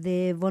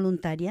de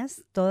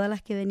voluntarias, todas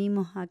las que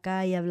venimos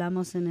acá y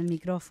hablamos en el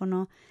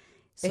micrófono.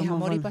 Es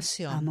amor y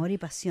pasión. Amor y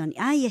pasión.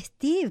 Ah, y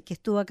Steve, que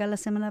estuvo acá la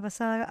semana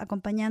pasada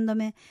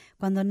acompañándome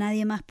cuando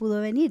nadie más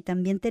pudo venir.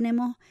 También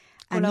tenemos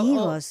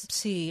amigos.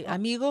 Sí,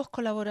 amigos,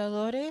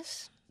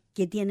 colaboradores.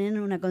 Que tienen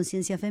una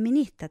conciencia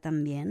feminista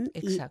también.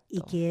 Exacto.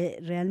 Y que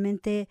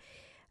realmente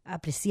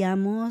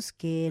apreciamos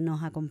que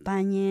nos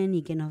acompañen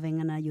y que nos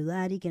vengan a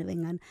ayudar y que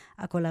vengan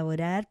a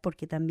colaborar,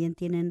 porque también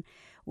tienen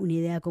una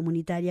idea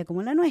comunitaria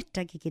como la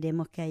nuestra, que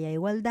queremos que haya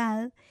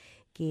igualdad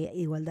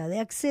de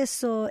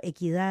acceso,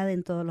 equidad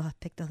en todos los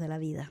aspectos de la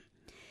vida.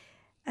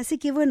 Así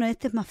que bueno,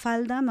 este es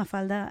Mafalda,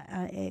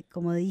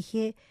 como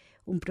dije,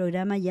 un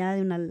programa ya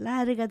de una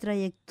larga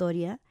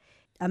trayectoria,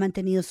 ha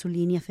mantenido su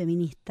línea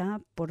feminista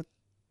por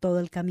todo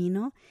el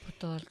camino. Por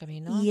todo el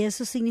camino. Y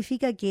eso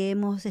significa que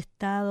hemos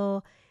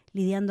estado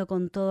lidiando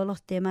con todos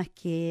los temas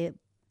que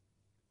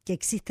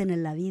existen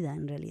en la vida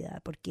en realidad,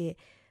 porque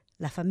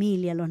la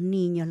familia, los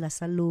niños, la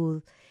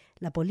salud,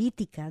 la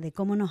política, de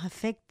cómo nos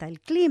afecta el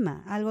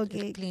clima, algo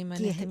que el clima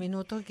que en es, este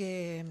minuto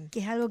que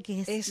es algo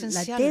que es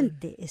esencial.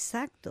 latente,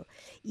 exacto.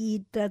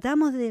 Y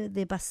tratamos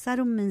de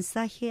pasar un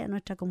mensaje a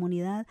nuestra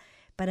comunidad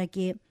para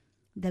que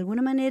de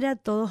alguna manera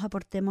todos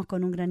aportemos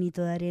con un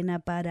granito de arena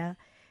para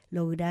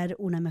lograr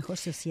una mejor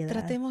sociedad.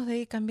 Tratemos de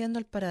ir cambiando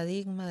el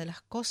paradigma de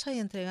las cosas y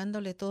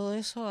entregándole todo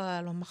eso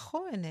a los más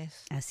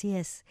jóvenes. Así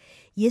es.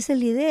 Y esa es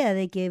la idea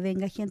de que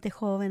venga gente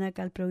joven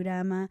acá al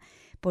programa,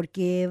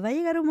 porque va a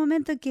llegar un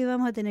momento en que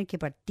vamos a tener que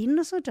partir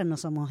nosotras, no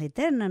somos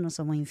eternas, no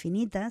somos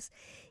infinitas,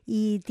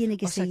 y tiene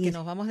que seguir. O sea, que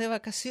nos vamos de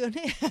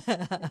vacaciones.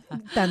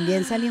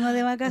 También salimos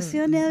de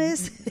vacaciones a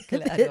veces.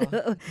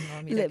 Claro.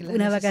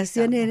 Unas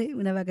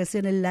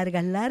vacaciones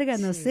largas,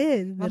 no Sí.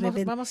 sé.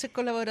 Vamos a ser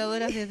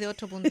colaboradoras desde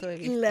otro punto de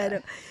vista.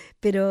 Claro,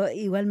 pero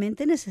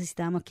igualmente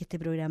necesitamos que este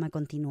programa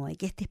continúe,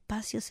 que este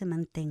espacio se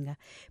mantenga,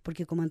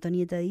 porque como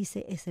Antonieta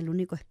dice, es el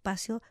único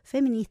espacio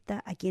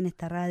feminista aquí en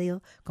esta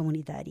radio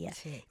comunitaria.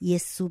 Sí. Y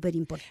es súper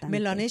importante. Me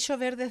lo han hecho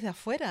ver desde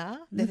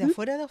afuera, desde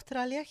afuera de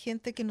Australia,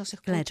 gente que nos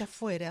escucha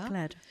afuera.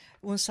 Claro.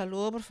 Un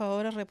saludo, por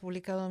favor, a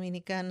República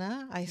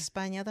Dominicana, a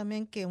España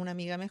también, que una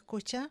amiga me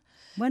escucha.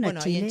 Bueno,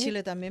 y en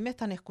Chile también me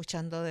están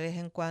escuchando de vez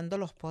en cuando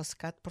los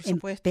podcasts, por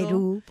supuesto. En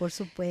Perú, por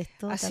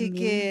supuesto. Así también.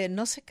 Que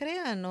no se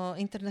crean, ¿no?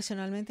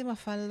 Internacionalmente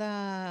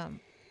Mafalda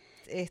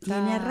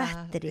tiene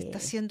arrastre. Está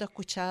siendo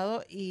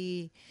escuchado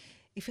y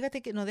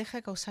fíjate que no deja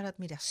de causar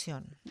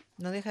admiración.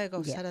 No deja de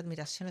causar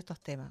admiración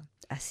estos temas.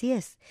 Así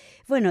es.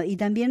 Bueno, y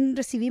también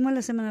recibimos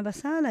la semana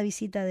pasada la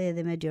visita de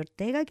Demetrio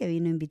Ortega, que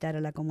vino a invitar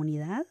a la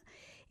comunidad.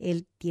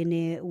 Él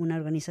tiene una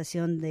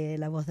organización de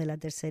La Voz de la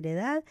Tercera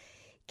Edad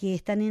que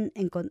están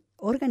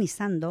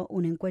organizando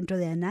un encuentro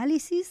de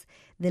análisis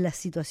de la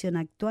situación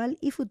actual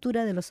y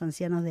futura de los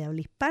ancianos de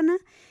habla hispana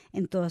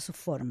en todas sus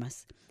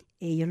formas.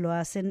 Ellos lo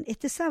hacen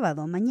este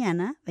sábado,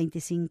 mañana,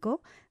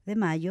 25 de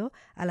mayo,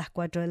 a las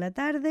 4 de la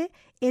tarde,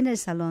 en el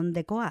Salón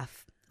de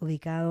COAF,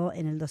 ubicado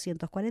en el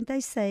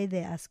 246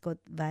 de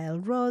Ascot Vale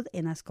Road,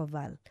 en Ascot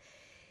Vale.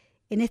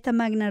 En esta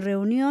magna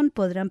reunión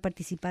podrán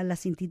participar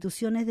las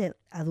instituciones de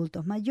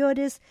adultos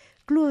mayores,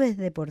 clubes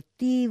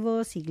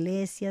deportivos,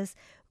 iglesias,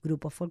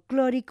 grupos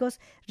folclóricos,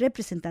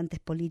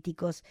 representantes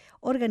políticos,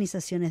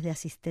 organizaciones de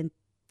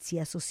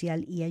asistencia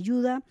social y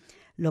ayuda,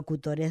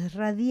 locutores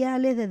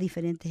radiales de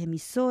diferentes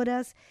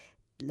emisoras,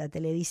 la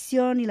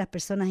televisión y las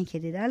personas en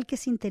general que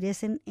se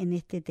interesen en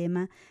este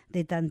tema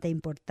de tanta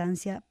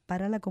importancia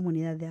para la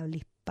comunidad de habla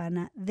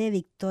hispana de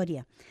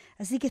Victoria.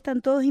 Así que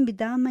están todos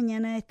invitados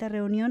mañana a esta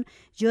reunión.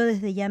 Yo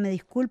desde ya me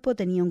disculpo,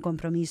 tenía un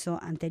compromiso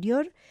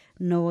anterior,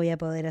 no voy a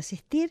poder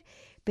asistir,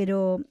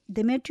 pero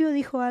Demetrio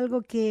dijo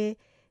algo que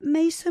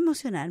me hizo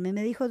emocionarme.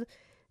 Me dijo,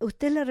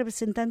 usted es la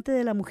representante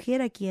de la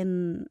mujer aquí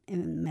en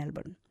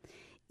Melbourne.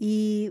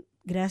 Y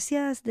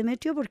gracias,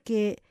 Demetrio,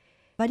 porque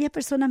varias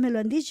personas me lo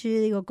han dicho. Yo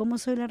digo, ¿cómo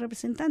soy la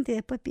representante? Y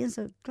después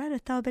pienso, claro, he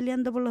estado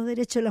peleando por los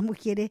derechos de las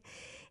mujeres,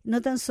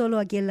 no tan solo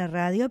aquí en la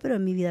radio, pero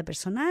en mi vida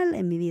personal,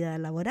 en mi vida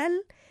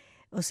laboral.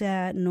 O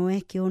sea, no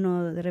es que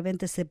uno de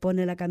repente se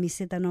pone la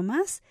camiseta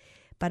nomás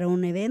para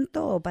un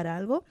evento o para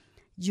algo.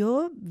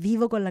 Yo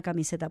vivo con la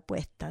camiseta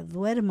puesta,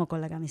 duermo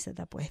con la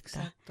camiseta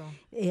puesta,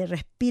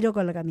 respiro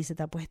con la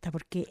camiseta puesta,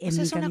 porque en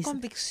mi es camiseta... una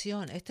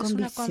convicción, esto es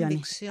una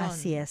convicción.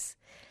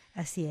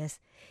 Así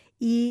es.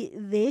 Y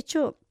de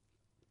hecho,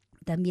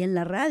 también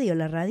la radio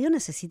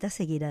necesita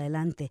seguir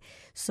adelante.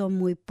 Son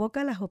muy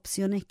pocas las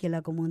opciones que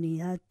la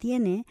comunidad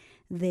tiene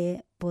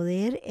de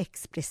poder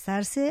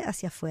expresarse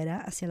hacia afuera,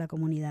 hacia la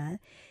comunidad,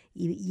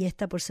 y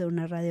esta por ser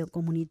una radio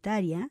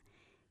comunitaria,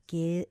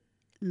 que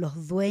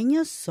los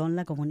dueños son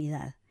la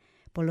comunidad.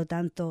 Por lo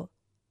tanto,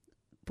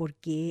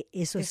 porque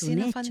eso es un sin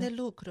hecho. afán de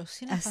lucro,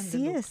 sin afán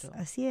de lucro.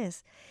 Así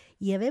es.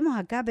 Y ya vemos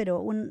acá,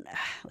 pero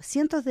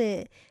cientos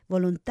de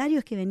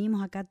voluntarios que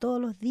venimos acá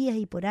todos los días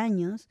y por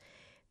años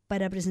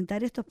para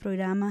presentar estos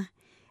programas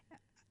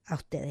a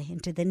ustedes,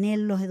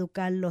 entretenerlos,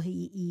 educarlos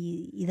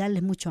y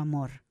darles mucho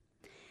amor.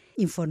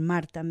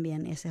 Informar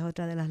también, esa es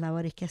otra de las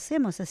labores que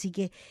hacemos. Así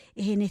que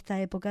es en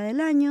esta época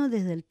del año,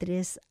 desde el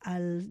 3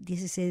 al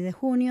 16 de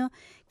junio,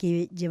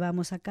 que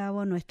llevamos a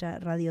cabo nuestra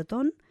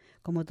Radiotón,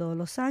 como todos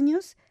los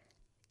años,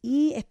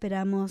 y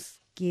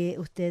esperamos que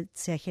usted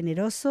sea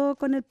generoso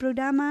con el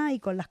programa y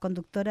con las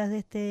conductoras de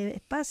este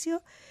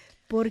espacio,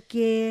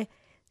 porque,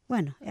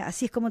 bueno,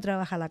 así es como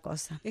trabaja la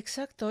cosa.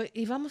 Exacto,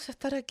 y vamos a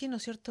estar aquí, ¿no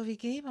es cierto,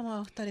 Vicky? Vamos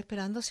a estar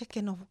esperando si es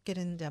que nos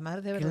quieren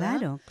llamar de verdad.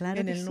 Claro.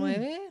 En que el sí.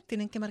 9,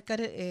 tienen que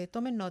marcar,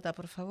 tomen nota,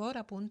 por favor,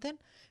 apunten,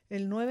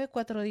 el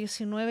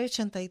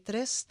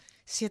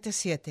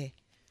 9-419-8377.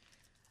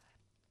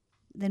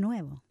 De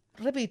nuevo.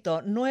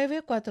 Repito,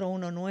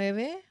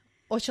 9-419-8377.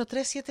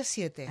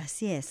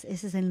 Así es,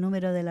 ese es el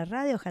número de la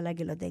radio, ojalá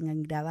que lo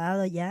tengan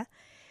grabado ya,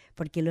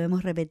 porque lo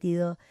hemos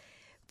repetido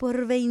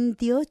por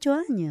 28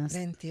 años.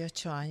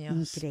 28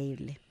 años.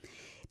 Increíble.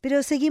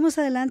 Pero seguimos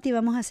adelante y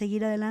vamos a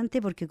seguir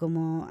adelante porque,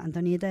 como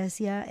Antonieta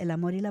decía, el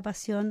amor y la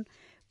pasión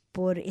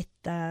por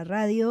esta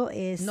radio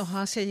nos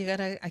hace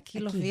llegar aquí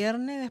los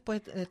viernes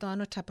después de toda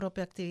nuestra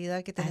propia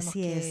actividad que tenemos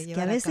así es, llevar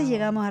que a veces cabo.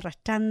 Llegamos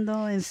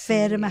arrastrando,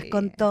 enfermas, Sí.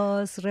 con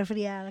tos,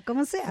 resfriadas,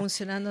 como sea.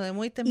 Funcionando de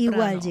muy temprano.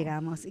 Igual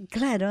llegamos,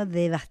 claro,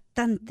 de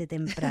bastante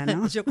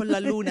temprano. Yo con la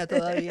luna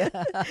todavía.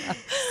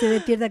 Se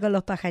despierta con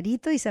los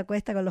pajaritos y se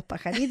acuesta con los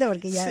pajaritos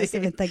porque ya Sí. se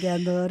me está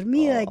quedando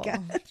dormida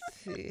acá.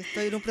 Sí,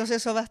 estoy en un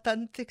proceso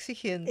bastante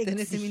exigente en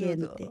este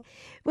minuto.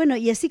 Bueno,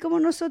 y así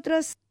como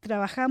nosotras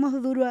trabajamos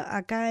duro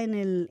acá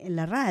en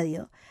la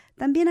radio,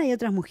 también hay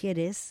otras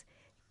mujeres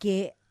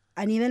que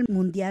a nivel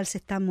mundial se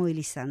están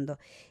movilizando.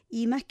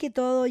 Y más que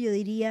todo, yo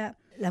diría,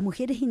 las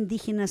mujeres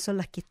indígenas son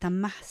las que están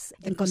más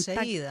en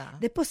contacto.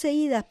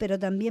 Desposeídas, pero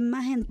también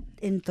más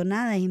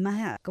entonadas y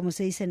más, como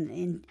se dice,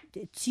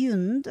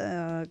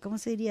 tuned, ¿cómo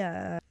se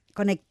diría?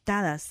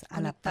 Conectadas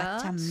a la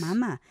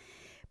Pachamama.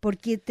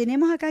 Porque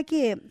tenemos acá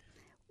que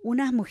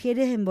unas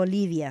mujeres en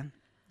Bolivia,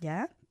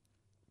 ¿ya?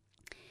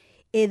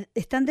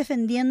 Están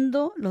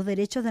defendiendo los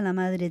derechos de la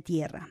madre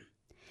tierra.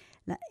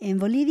 En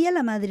Bolivia,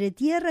 la madre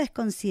tierra es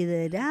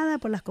considerada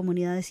por las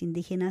comunidades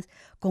indígenas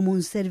como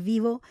un ser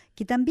vivo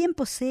que también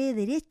posee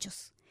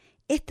derechos.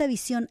 Esta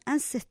visión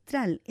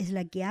ancestral es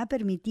la que ha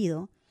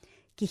permitido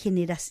que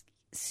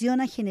generación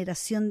a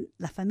generación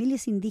las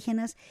familias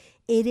indígenas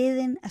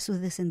hereden a sus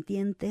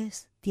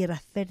descendientes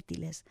tierras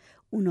fértiles,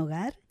 un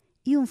hogar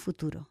y un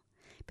futuro.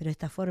 Pero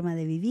esta forma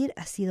de vivir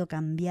ha sido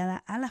cambiada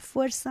a la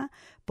fuerza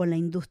por la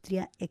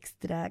industria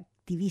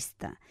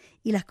extractivista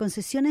y las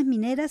concesiones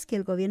mineras que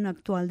el gobierno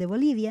actual de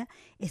Bolivia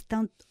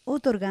está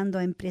otorgando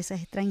a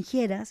empresas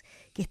extranjeras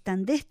que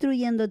están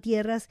destruyendo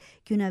tierras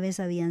que una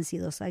vez habían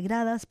sido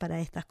sagradas para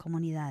estas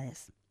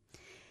comunidades.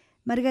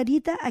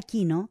 Margarita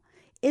Aquino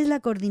es la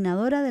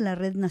coordinadora de la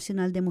Red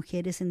Nacional de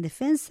Mujeres en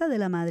Defensa de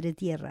la Madre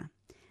Tierra,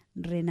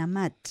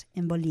 RENAMAT,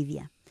 en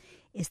Bolivia.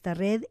 Esta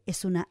red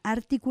es una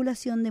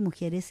articulación de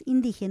mujeres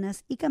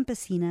indígenas y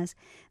campesinas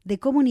de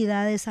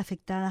comunidades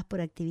afectadas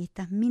por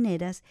activistas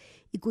mineras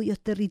y cuyos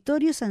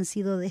territorios han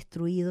sido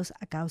destruidos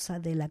a causa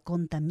de la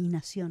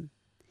contaminación.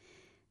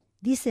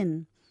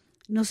 Dicen,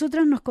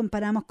 nosotras nos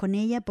comparamos con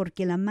ella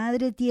porque la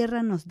Madre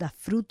Tierra nos da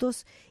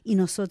frutos y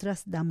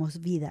nosotras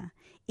damos vida.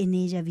 En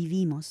ella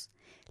vivimos.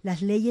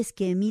 Las leyes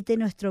que emite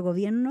nuestro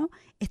gobierno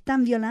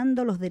están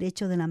violando los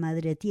derechos de la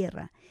Madre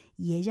Tierra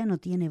y ella no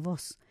tiene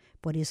voz.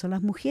 Por eso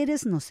las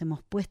mujeres nos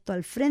hemos puesto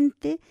al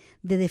frente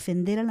de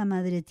defender a la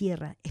Madre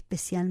Tierra,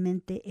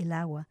 especialmente el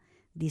agua,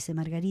 dice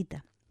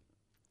Margarita.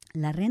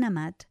 La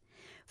RENAMAT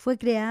fue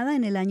creada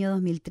en el año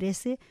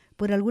 2013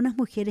 por algunas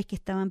mujeres que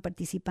estaban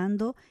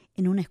participando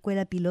en una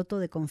escuela piloto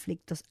de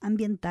conflictos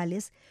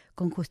ambientales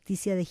con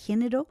justicia de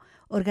género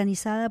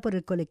organizada por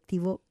el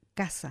colectivo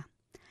CASA.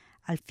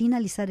 Al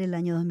finalizar el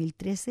año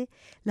 2013,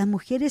 las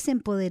mujeres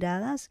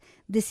empoderadas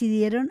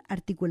decidieron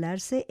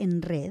articularse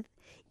en red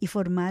y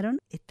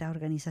formaron esta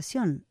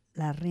organización,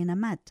 la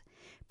RENAMAT,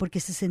 porque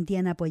se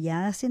sentían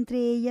apoyadas entre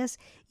ellas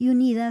y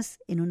unidas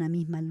en una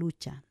misma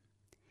lucha.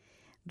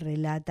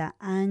 Relata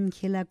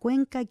Ángela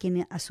Cuenca,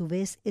 quien a su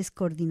vez es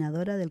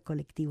coordinadora del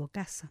colectivo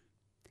CASA.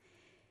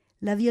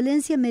 La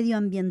violencia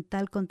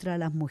medioambiental contra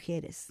las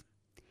mujeres.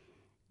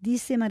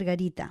 Dice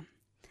Margarita,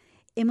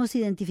 hemos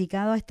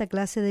identificado a esta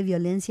clase de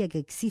violencia que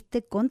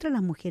existe contra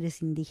las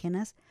mujeres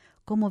indígenas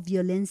como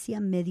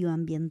violencia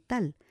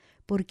medioambiental,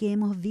 porque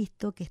hemos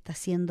visto que está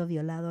siendo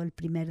violado el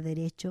primer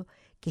derecho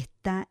que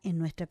está en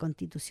nuestra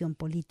constitución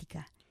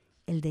política,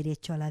 el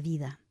derecho a la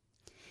vida.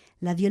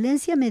 La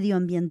violencia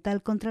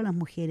medioambiental contra las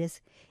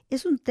mujeres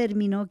es un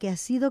término que ha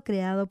sido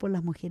creado por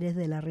las mujeres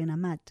de la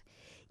RENAMAT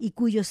y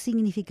cuyo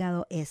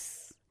significado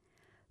es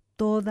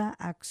toda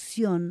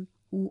acción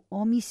u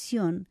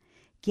omisión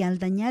que al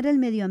dañar el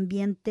medio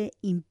ambiente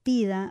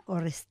impida o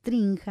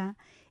restrinja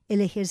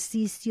el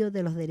ejercicio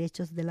de los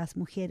derechos de las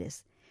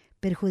mujeres,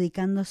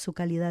 perjudicando su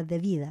calidad de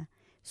vida,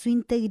 su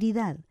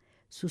integridad,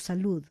 su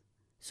salud,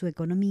 su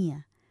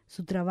economía,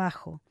 su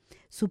trabajo,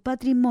 su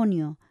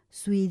patrimonio,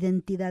 su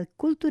identidad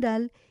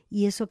cultural,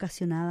 y es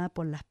ocasionada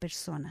por las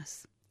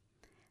personas.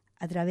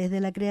 A través de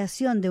la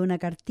creación de una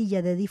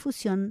cartilla de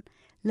difusión,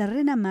 la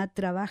RENAMAT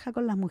trabaja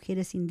con las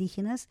mujeres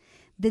indígenas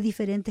de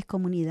diferentes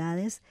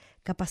comunidades,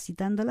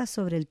 capacitándolas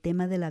sobre el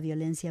tema de la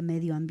violencia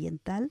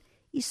medioambiental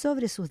y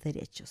sobre sus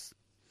derechos.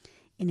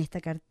 En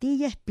esta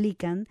cartilla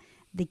explican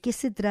de qué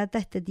se trata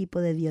este tipo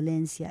de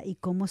violencia y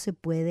cómo se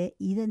puede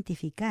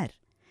identificar.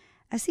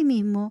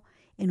 Asimismo,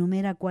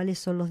 enumera cuáles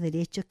son los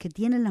derechos que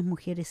tienen las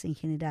mujeres en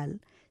general,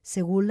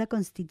 según la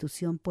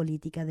Constitución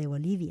Política de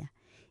Bolivia,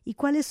 y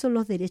cuáles son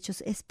los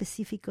derechos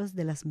específicos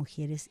de las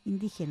mujeres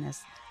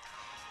indígenas.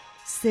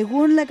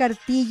 Según la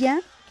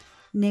cartilla,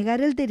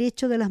 negar el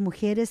derecho de las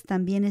mujeres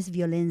también es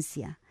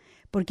violencia,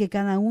 porque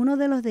cada uno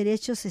de los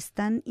derechos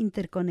están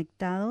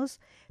interconectados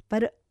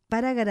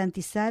para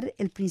garantizar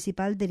el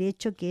principal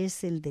derecho, que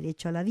es el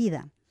derecho a la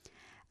vida.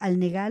 Al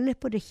negarles,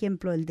 por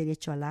ejemplo, el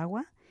derecho al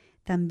agua,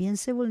 también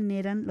se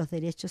vulneran los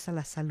derechos a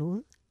la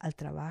salud, al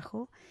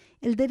trabajo,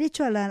 el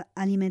derecho a la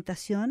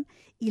alimentación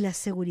y la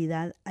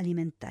seguridad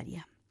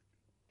alimentaria.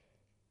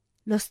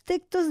 Los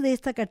textos de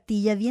esta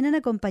cartilla vienen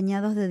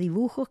acompañados de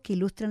dibujos que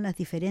ilustran las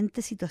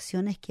diferentes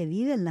situaciones que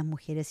viven las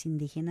mujeres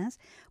indígenas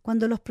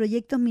cuando los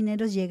proyectos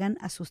mineros llegan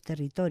a sus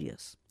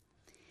territorios.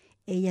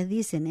 Ellas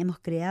dicen: hemos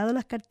creado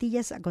las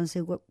cartillas a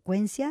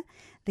consecuencia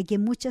de que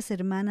muchas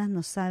hermanas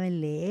no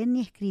saben leer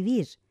ni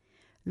escribir.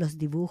 Los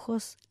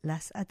dibujos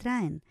las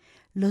atraen.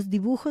 Los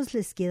dibujos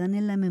les quedan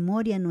en la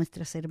memoria a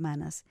nuestras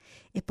hermanas.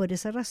 Es por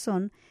esa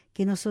razón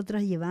que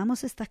nosotras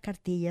llevamos estas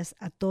cartillas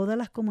a todas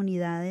las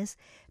comunidades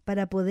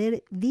para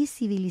poder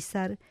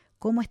visibilizar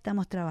cómo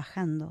estamos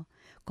trabajando,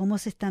 cómo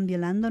se están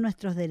violando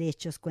nuestros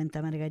derechos,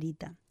 cuenta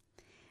Margarita.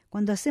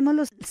 Cuando hacemos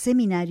los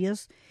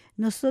seminarios,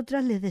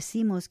 nosotras les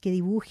decimos que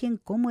dibujen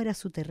cómo era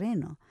su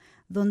terreno,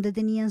 dónde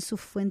tenían sus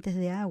fuentes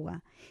de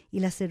agua, y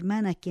las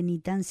hermanas que ni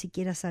tan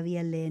siquiera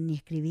sabían leer ni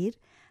escribir,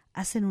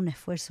 hacen un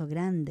esfuerzo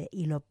grande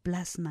y lo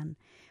plasman,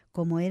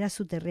 como era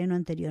su terreno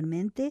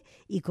anteriormente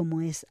y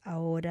como es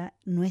ahora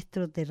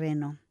nuestro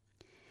terreno.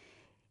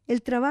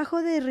 El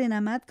trabajo de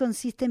RENAMAT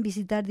consiste en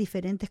visitar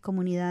diferentes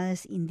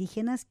comunidades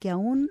indígenas que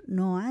aún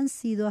no han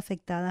sido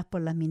afectadas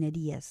por las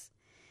minerías.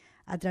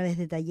 A través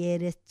de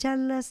talleres,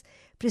 charlas,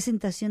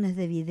 presentaciones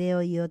de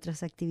video y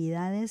otras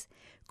actividades,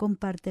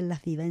 comparten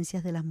las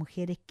vivencias de las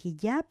mujeres que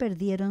ya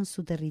perdieron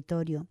su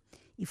territorio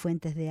y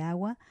fuentes de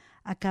agua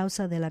a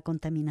causa de la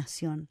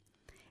contaminación.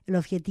 El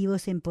objetivo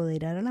es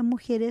empoderar a las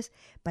mujeres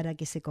para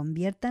que se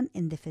conviertan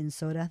en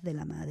defensoras de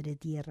la madre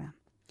tierra.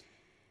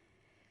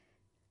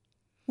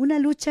 Una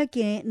lucha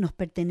que nos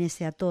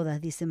pertenece a todas,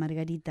 dice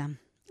Margarita.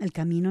 El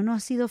camino no ha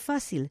sido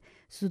fácil.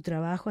 Su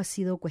trabajo ha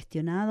sido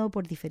cuestionado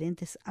por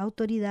diferentes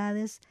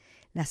autoridades,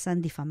 las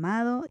han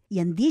difamado y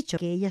han dicho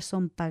que ellas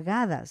son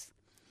pagadas.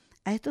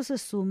 A esto se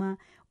suma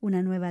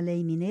una nueva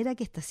ley minera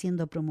que está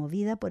siendo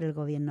promovida por el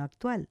gobierno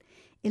actual,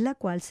 en la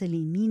cual se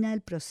elimina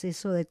el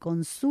proceso de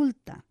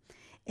consulta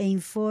e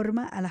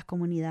informa a las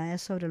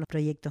comunidades sobre los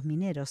proyectos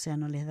mineros, o sea,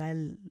 no les da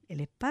el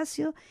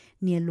espacio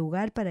ni el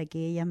lugar para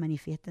que ellas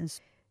manifiesten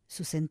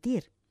su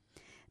sentir.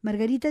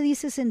 Margarita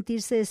dice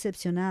sentirse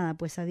decepcionada,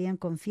 pues habían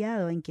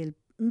confiado en que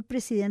un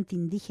presidente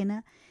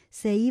indígena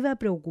se iba a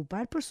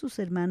preocupar por sus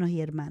hermanos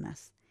y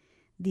hermanas.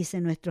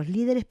 Dice: nuestros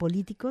líderes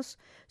políticos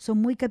son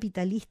muy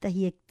capitalistas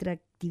y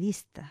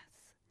extractivistas.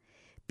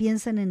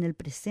 Piensan en el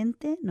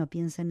presente, no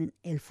piensan en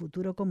el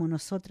futuro como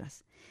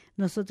nosotras.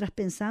 Nosotras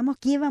pensamos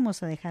qué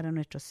vamos a dejar a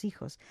nuestros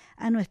hijos,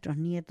 a nuestros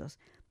nietos: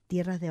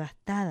 tierras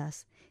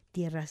devastadas,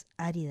 tierras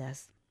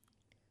áridas.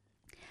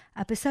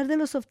 A pesar de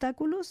los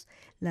obstáculos,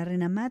 la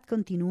RENAMAT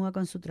continúa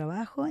con su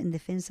trabajo en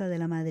defensa de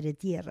la madre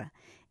tierra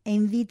e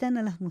invitan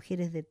a las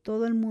mujeres de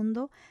todo el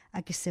mundo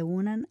a que se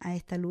unan a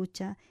esta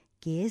lucha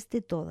que es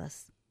de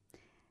todas.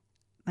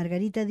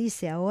 Margarita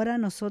dice: ahora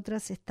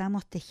nosotras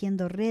estamos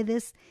tejiendo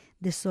redes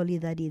de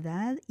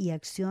solidaridad y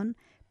acción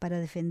para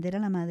defender a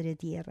la madre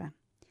tierra.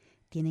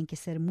 Tienen que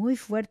ser muy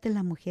fuertes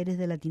las mujeres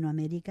de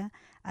Latinoamérica,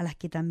 a las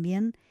que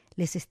también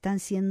les están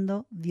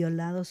siendo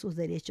violados sus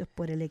derechos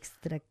por el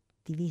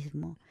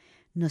extractivismo.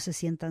 No se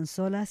sientan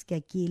solas, que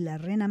aquí la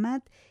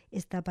RENAMAT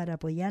está para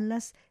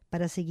apoyarlas,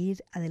 para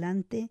seguir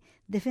adelante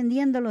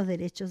defendiendo los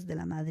derechos de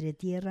la madre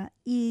tierra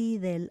y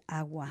del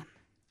agua.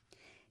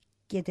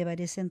 ¿Qué te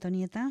parece,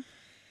 Antonieta?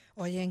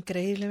 Oye,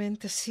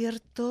 increíblemente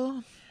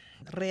cierto,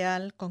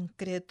 real,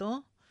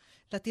 concreto.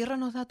 La tierra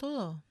nos da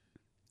todo.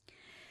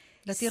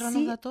 La tierra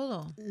nos da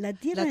todo. La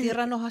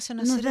tierra nos hace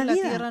nacer y la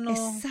tierra nos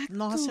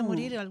hace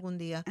morir algún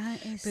día.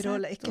 Pero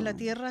es que la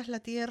tierra es la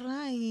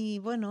tierra y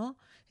bueno,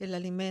 el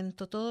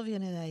alimento, todo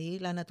viene de ahí.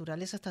 La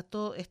naturaleza está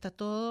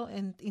todo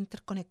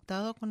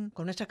interconectado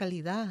con nuestra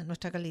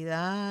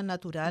calidad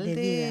natural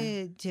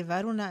de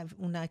llevar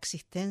una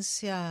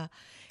existencia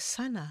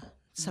sana,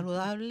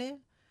 saludable,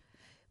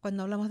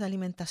 cuando hablamos de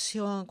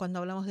alimentación, cuando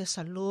hablamos de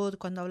salud,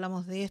 cuando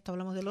hablamos de esto,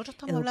 hablamos del otro,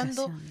 estamos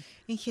hablando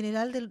en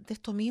general de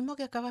esto mismo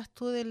que acabas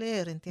tú de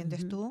leer,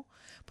 ¿entiendes tú?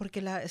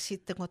 Porque si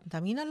te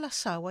contaminan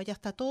las aguas, ya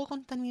está todo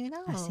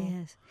contaminado. Así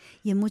es.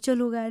 Y en muchos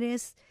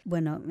lugares,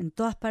 bueno, en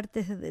todas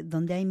partes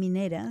donde hay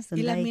mineras...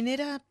 Y las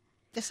mineras,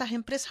 esas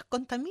empresas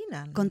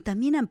contaminan.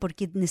 Contaminan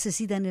porque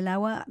necesitan el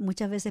agua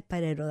muchas veces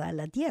para erodar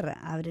la tierra.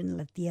 Abren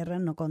la tierra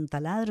no con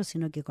taladro,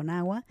 sino que con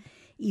agua.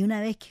 Y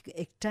una vez que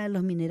extraen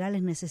los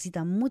minerales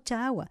necesitan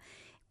mucha agua.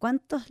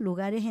 ¿Cuántos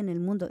lugares en el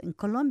mundo? En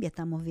Colombia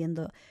estamos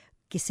viendo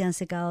que se han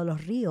secado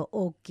los ríos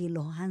o que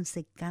los han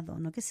secado.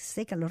 No que se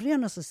secan, los ríos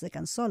no se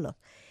secan solos.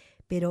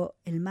 Pero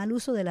el mal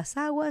uso de las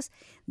aguas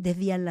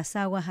desvían las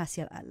aguas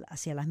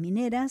hacia las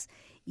mineras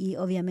y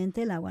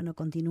obviamente el agua no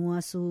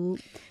continúa su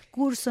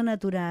curso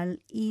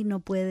natural y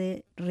no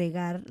puede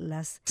regar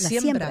las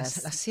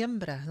siembras. Las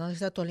siembras, donde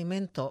está tu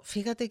alimento.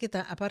 Fíjate que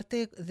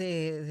aparte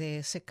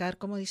de secar,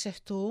 como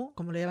dices tú,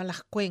 como le llaman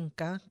las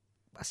cuencas,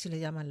 así le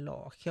llaman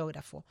los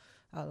geógrafos,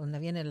 a donde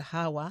vienen las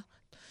aguas,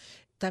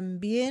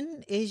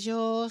 también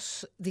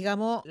ellos,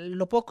 digamos,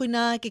 lo poco y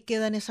nada que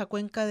queda en esa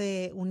cuenca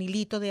de un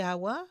hilito de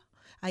agua,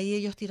 ahí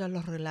ellos tiran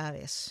los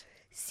relaves.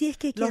 Si es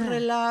que los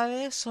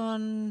relaves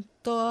son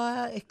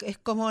todas, es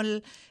como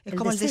el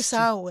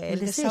desagüe,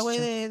 el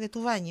desagüe de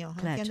tu baño.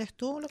 Claro, ¿entiendes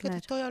tú lo que te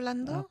estoy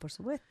hablando? No, por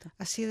supuesto.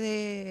 Así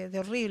de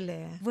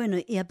horrible. Bueno,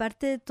 y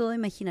aparte de todo,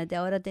 imagínate,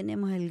 ahora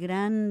tenemos el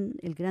gran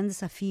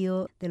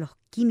desafío de los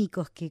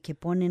químicos que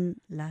ponen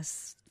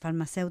las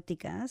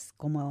farmacéuticas,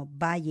 como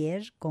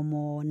Bayer,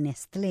 como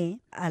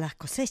Nestlé, a las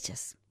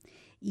cosechas.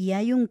 Y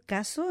hay un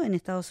caso en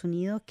Estados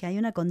Unidos que hay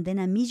una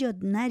condena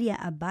millonaria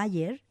a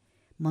Bayer,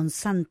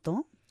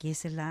 Monsanto, que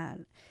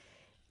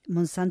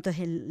Monsanto es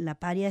la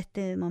paria de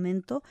este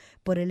momento,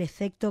 por el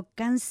efecto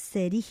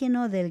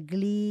cancerígeno del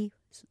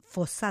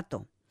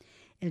glifosato.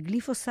 El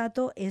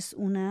glifosato es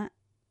una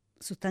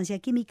sustancia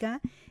química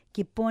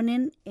que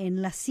ponen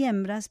en las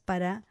siembras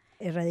para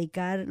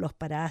erradicar los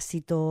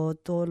parásitos,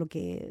 todo lo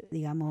que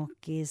digamos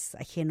que es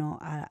ajeno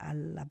a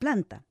la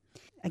planta.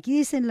 Aquí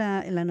dice en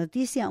la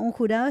noticia, un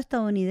jurado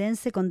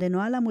estadounidense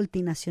condenó a la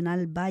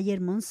multinacional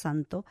Bayer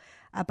Monsanto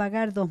a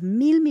pagar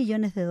 $2.000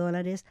 millones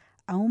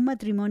a un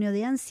matrimonio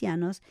de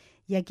ancianos,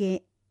 ya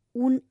que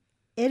un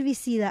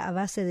herbicida a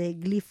base de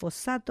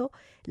glifosato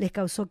les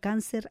causó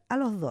cáncer a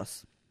los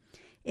dos.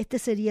 Este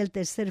sería el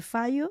tercer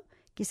fallo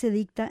que se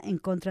dicta en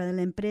contra de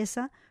la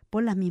empresa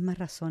por las mismas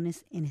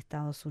razones en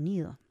Estados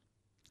Unidos.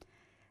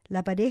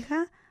 La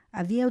pareja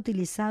había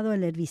utilizado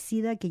el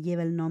herbicida que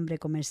lleva el nombre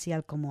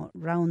comercial como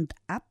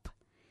Roundup,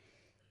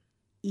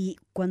 y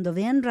cuando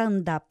vean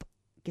Roundup,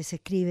 que se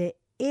escribe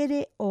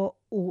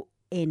ROUNDUP,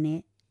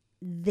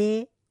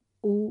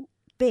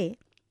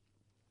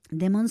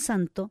 de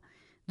Monsanto,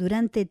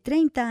 durante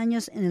 30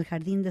 años en el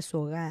jardín de su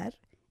hogar,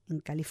 en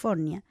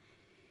California,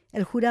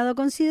 el jurado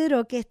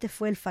consideró que este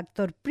fue el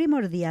factor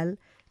primordial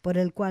por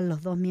el cual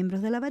los dos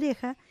miembros de la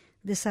pareja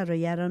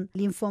desarrollaron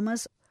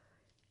linfomas.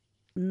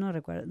 No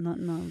recuerdo,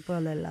 no puedo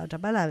hablar la otra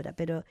palabra,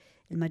 pero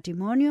el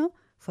matrimonio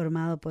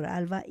formado por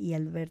Alva y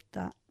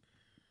Alberta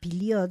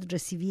Piliot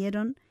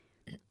recibieron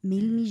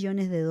 $1.000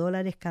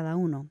 millones cada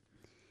uno.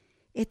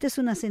 Esta es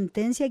una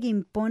sentencia que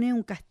impone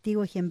un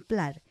castigo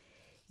ejemplar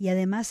y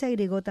además se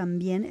agregó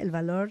también el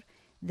valor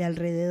de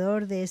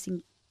alrededor de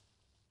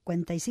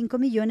 $55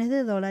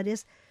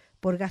 millones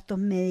por gastos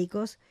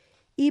médicos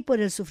y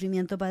por el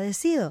sufrimiento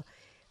padecido.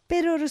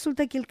 Pero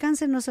resulta que el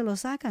cáncer no se lo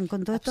sacan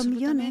con todos estos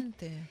millones.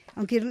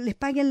 Aunque les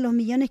paguen los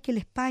millones que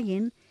les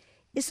paguen,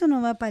 eso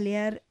no va a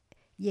paliar.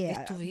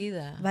 Es tu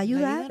vida. Va a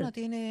ayudar. La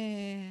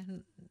vida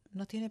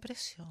no tiene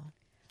precio.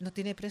 No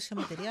tiene precio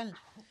material.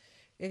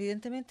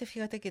 Evidentemente,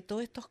 fíjate que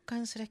todos estos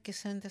cánceres que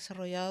se han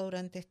desarrollado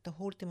durante estos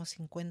últimos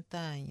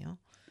 50 años,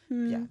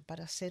 ya,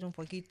 para ser un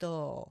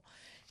poquito,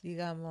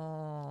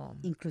 digamos,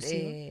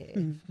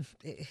 inclusivo,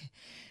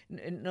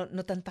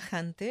 no tan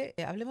tajante,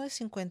 hablemos de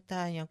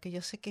 50 años, aunque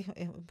yo sé que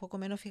es un poco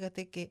menos,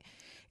 fíjate que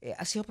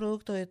ha sido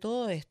producto de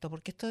todo esto,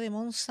 porque esto de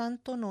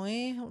Monsanto no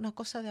es una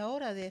cosa de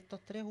ahora, de estos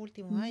 3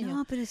 últimos años.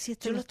 No, pero si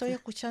yo lo estoy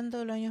escuchando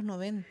de los años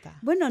 90.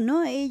 Bueno,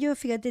 no, ellos,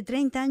 fíjate,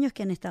 30 años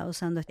que han estado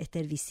usando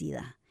este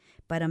herbicida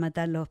para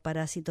matar los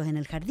parásitos en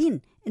el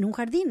jardín, un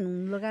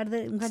jardín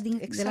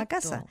Exacto. de la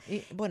casa.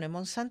 Y bueno,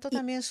 Monsanto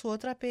también su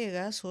otro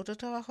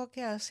trabajo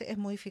que hace es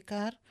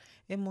modificar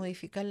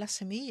las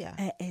semillas.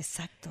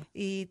 Exacto.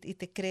 Y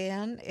te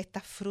crean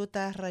estas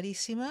frutas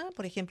rarísimas,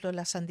 por ejemplo,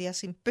 la sandía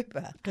sin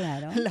pepa,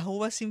 claro, las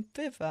uvas sin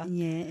pepa.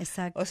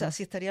 Exacto. O sea,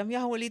 si estarían mis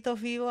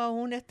abuelitos vivos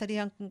aún,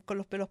 estarían con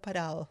los pelos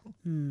parados.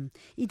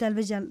 Y tal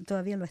vez ya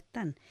todavía lo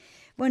están.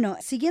 Bueno,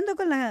 siguiendo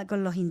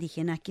con los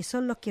indígenas, que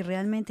son los que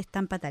realmente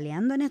están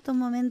pataleando en estos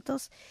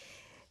momentos,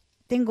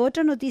 tengo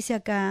otra noticia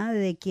acá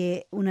de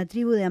que una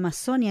tribu de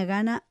Amazonia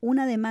gana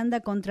una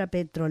demanda contra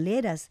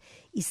petroleras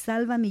y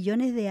salva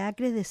millones de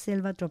acres de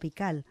selva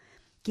tropical,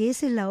 que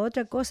esa es la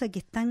otra cosa que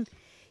están,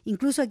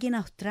 incluso aquí en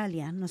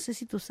Australia, no sé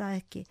si tú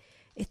sabes que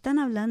están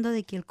hablando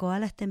de que el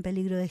koala está en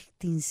peligro de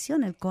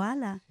extinción, el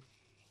koala.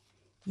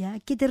 ¿Ya?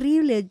 Qué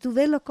terrible, tú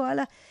ves los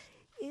koalas.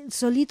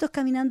 solitos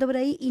caminando por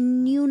ahí y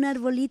ni un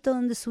arbolito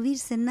donde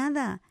subirse,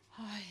 nada.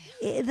 Ay.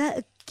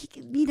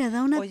 Mira,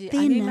 da una Oye,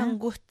 pena. a mí me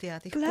angustia.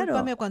 Discúlpame,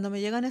 Claro. cuando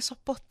me llegan esos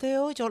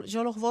posteos,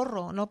 yo los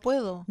borro, no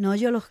puedo. No,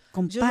 yo los Yo no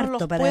comparto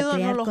los para puedo,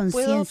 crear no los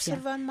puedo conciencia.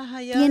 observar más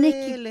allá Tienes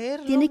de que,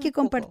 leerlos tienes que un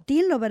poco.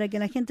 compartirlo para que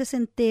la gente se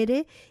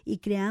entere y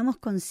creamos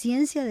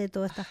conciencia de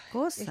todas estas Es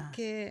cosas.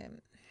 que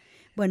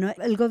Bueno,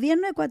 el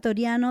gobierno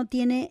ecuatoriano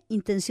tiene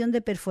intención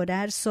de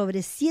perforar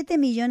sobre 7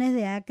 millones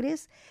de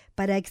acres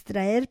para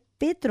extraer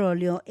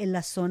petróleo en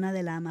la zona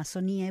de la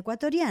Amazonía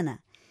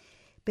ecuatoriana.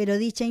 Pero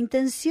dicha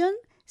intención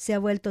se ha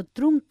vuelto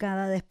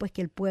truncada después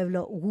que el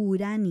pueblo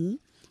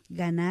guaraní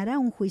ganara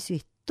un juicio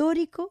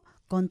histórico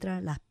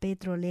contra las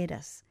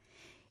petroleras.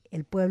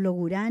 El pueblo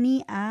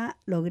guaraní ha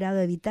logrado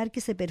evitar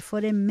que se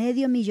perforen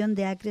 500.000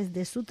 de acres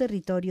de su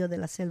territorio de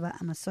la selva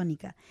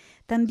amazónica.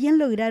 También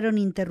lograron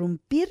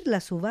interrumpir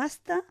la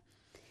subasta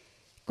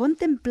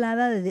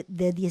contemplada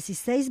de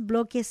 16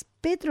 bloques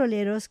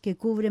petroleros que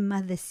cubren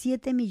más de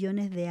 7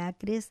 millones de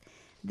acres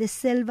de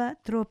selva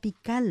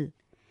tropical.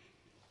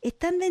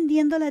 Están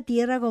vendiendo la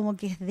tierra como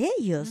que es de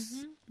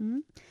ellos.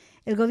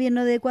 El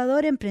gobierno de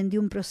Ecuador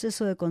emprendió un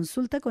proceso de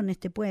consulta con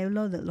este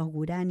pueblo, de los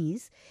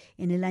guaraníes,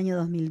 en el año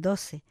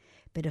 2012,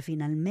 pero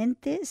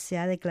finalmente se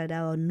ha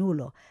declarado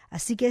nulo.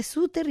 Así que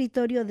su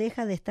territorio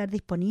deja de estar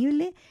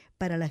disponible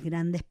para las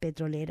grandes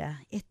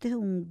petroleras. Este es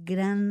un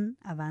gran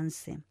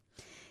avance.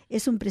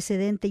 Es un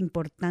precedente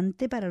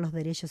importante para los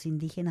derechos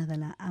indígenas de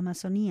la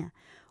Amazonía.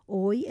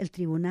 Hoy el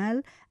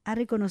tribunal ha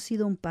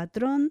reconocido un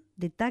patrón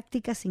de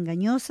tácticas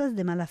engañosas,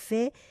 de mala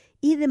fe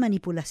y de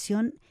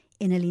manipulación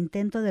en el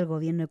intento del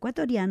gobierno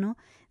ecuatoriano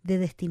de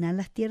destinar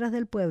las tierras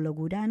del pueblo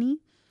guaraní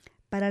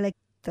para la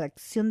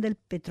extracción del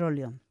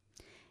petróleo.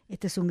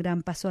 Este es un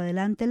gran paso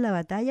adelante en la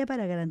batalla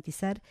para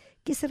garantizar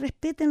que se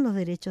respeten los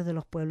derechos de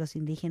los pueblos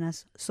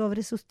indígenas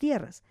sobre sus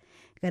tierras,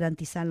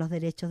 garantizar los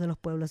derechos de los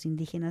pueblos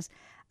indígenas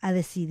a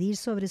decidir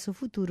sobre su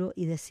futuro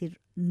y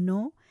decir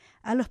no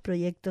a los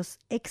proyectos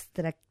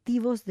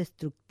extractivos,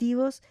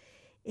 destructivos,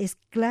 es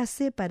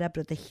clave para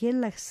proteger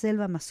la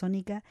selva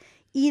amazónica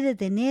y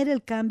detener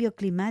el cambio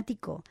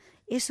climático.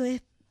 Eso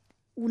es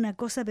una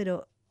cosa,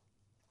 pero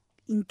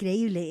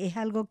increíble. Es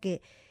algo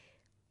que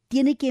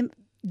tiene que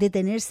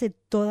detenerse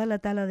toda la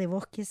tala de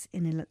bosques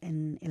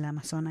en el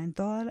Amazonas, en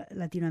toda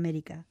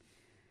Latinoamérica.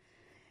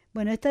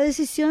 Bueno, esta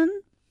decisión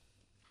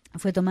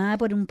fue tomada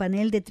por un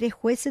panel de 3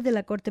 jueces de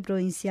la Corte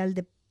Provincial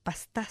de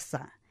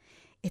Pastaza.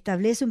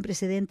 Establece un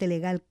precedente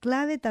legal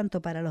clave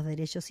tanto para los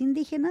derechos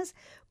indígenas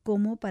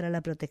como para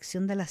la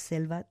protección de la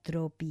selva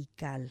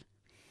tropical.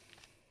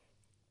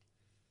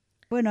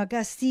 Bueno,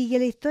 acá sigue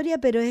la historia,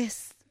 pero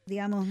es,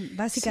 digamos,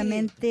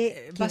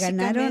 básicamente sí, que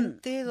ganaron.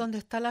 básicamente donde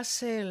está la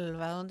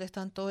selva, donde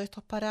están todos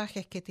estos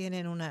parajes que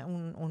tienen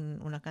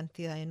una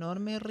cantidad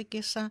enorme de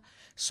riqueza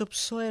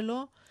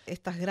subsuelo,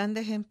 estas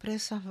grandes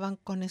empresas van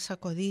con esa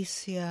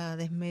codicia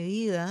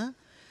desmedida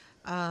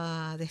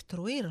a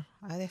destruir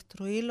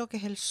lo que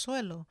es el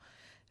suelo,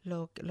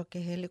 lo que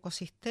es el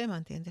ecosistema,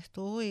 ¿entiendes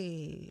tú?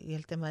 Y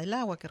el tema del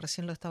agua, que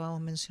recién lo estábamos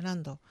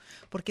mencionando.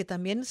 Porque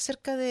también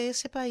cerca de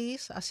ese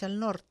país, hacia el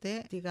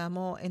norte,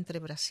 digamos, entre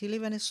Brasil y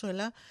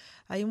Venezuela,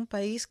 hay un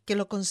país que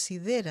lo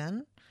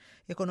consideran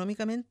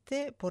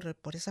económicamente, por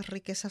esas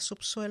riquezas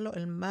subsuelo,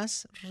 el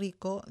más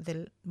rico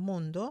del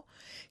mundo,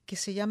 que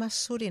se llama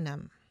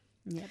Surinam.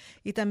 Yep.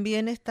 Y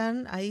también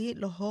están ahí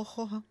los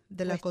ojos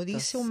de la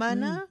codicia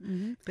humana,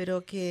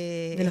 pero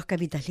que de los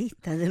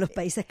capitalistas, de los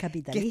países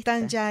capitalistas. Que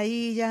están ya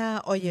ahí,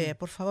 oye,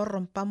 por favor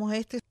rompamos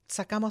esto,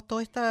 sacamos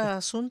todo este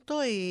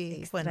asunto y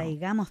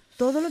extraigamos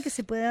todo lo que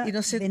se pueda y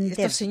no sé, vender.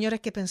 estos señores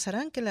que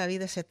pensarán que la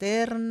vida es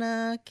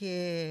eterna,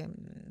 que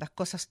las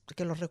cosas,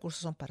 que los recursos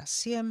son para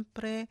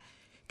siempre,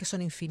 que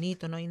son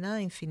infinitos, no hay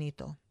nada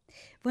infinito.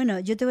 Bueno,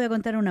 yo te voy a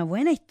contar una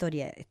buena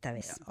historia esta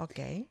vez.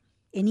 Okay.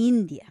 En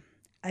India,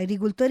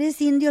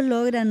 agricultores indios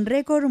logran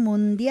récord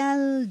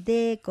mundial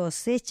de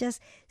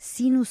cosechas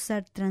sin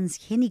usar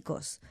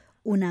transgénicos,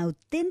 una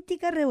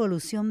auténtica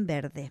revolución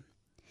verde.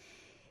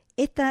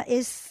 Esta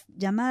es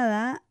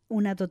llamada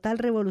una total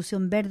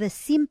revolución verde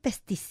sin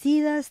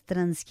pesticidas,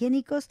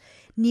 transgénicos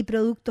ni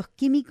productos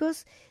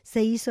químicos.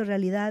 Se hizo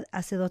realidad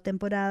hace 2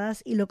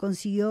 temporadas y lo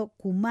consiguió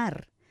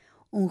Kumar,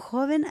 un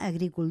joven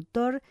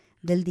agricultor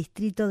del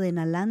distrito de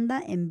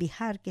Nalanda en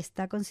Bihar, que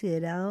está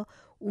considerado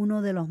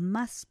uno de los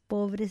más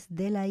pobres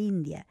de la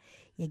India.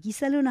 Y aquí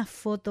sale una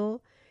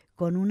foto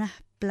con unas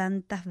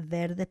plantas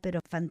verdes, pero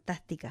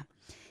fantásticas.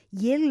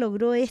 Y él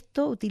logró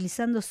esto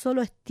utilizando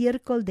solo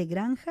estiércol de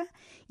granja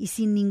y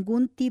sin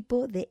ningún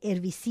tipo de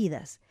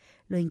herbicidas.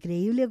 Lo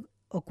increíble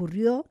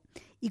ocurrió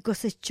y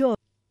cosechó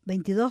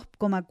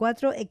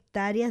 22,4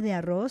 hectáreas de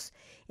arroz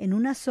en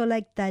una sola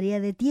hectárea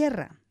de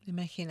tierra.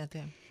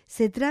 Imagínate.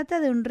 Se trata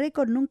de un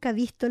récord nunca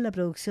visto en la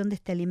producción de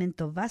este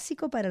alimento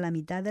básico para la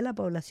mitad de la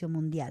población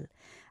mundial.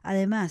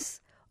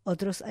 Además,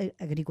 otros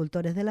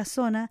agricultores de la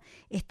zona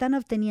están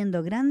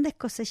obteniendo grandes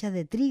cosechas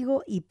de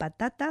trigo y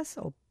patatas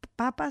o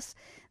papas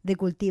de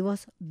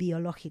cultivos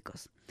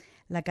biológicos.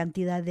 La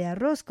cantidad de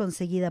arroz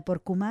conseguida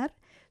por Kumar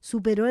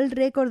superó el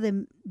récord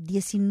de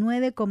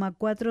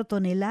 19,4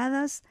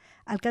 toneladas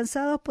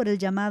alcanzados por el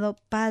llamado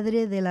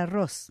padre del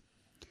arroz.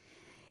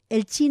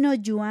 El chino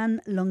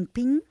Yuan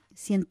Longping,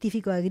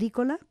 científico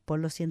agrícola, por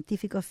los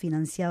científicos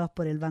financiados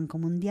por el Banco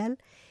Mundial,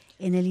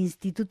 en el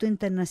Instituto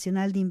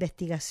Internacional de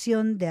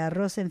Investigación de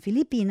Arroz en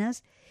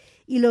Filipinas,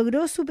 y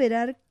logró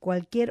superar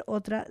cualquier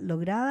otra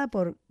lograda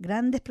por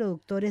grandes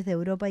productores de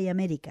Europa y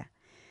América.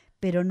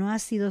 Pero no ha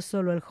sido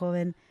solo el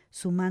joven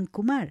Sumant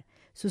Kumar.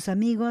 Sus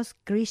amigos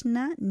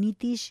Krishna,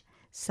 Nitish,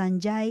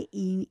 Sanjay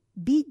y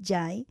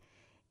Vijay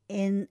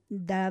en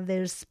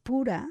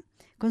Daverspura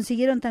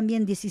consiguieron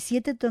también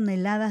 17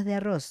 toneladas de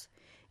arroz,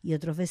 y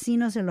otros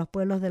vecinos en los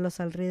pueblos de los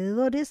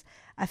alrededores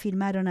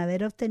afirmaron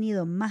haber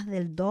obtenido más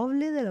del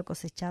doble de lo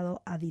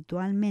cosechado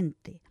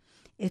habitualmente.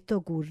 Esto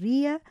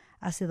ocurría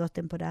hace 2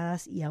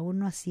 temporadas y aún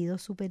no ha sido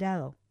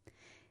superado.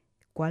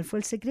 ¿Cuál fue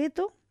el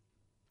secreto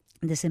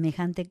de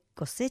semejante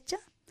cosecha?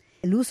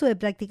 El uso de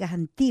prácticas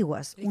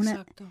antiguas.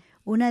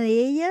 Una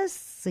de ellas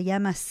se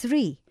llama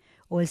SRI,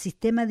 o el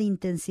Sistema de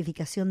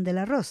Intensificación del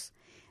Arroz,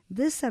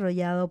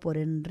 desarrollado por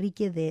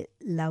Enrique de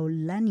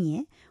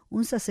Laulanie,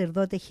 un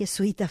sacerdote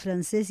jesuita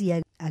francés y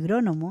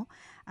agrónomo,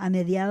 a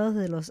mediados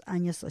de los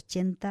años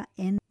 80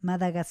 en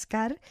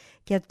Madagascar,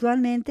 que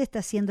actualmente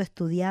está siendo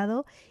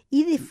estudiado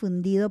y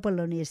difundido por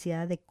la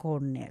Universidad de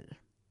Cornell.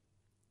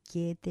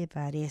 ¿Qué te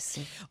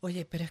parece?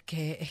 Oye, pero es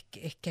que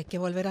hay que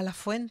volver a la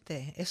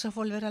fuente. Eso es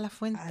volver a la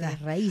fuente. A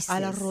las raíces. A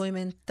lo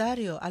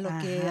rudimentario, a lo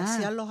que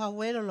hacían los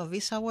abuelos, los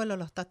bisabuelos,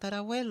 los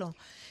tatarabuelos,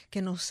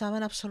 que no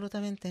usaban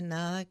absolutamente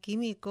nada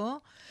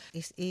químico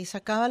y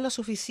sacaban lo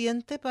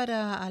suficiente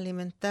para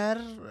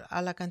alimentar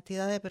a la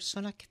cantidad de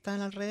personas que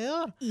estaban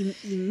alrededor. Y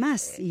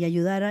más, y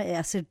ayudar a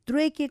hacer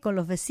trueque con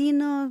los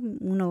vecinos.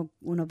 Uno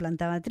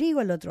plantaba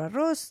trigo, el otro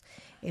arroz,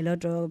 el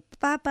otro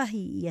papas,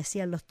 y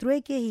hacían los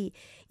trueques, y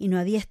no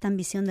había esta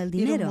ambición del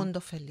dinero. Era un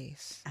mundo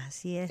feliz.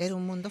 Así es. Era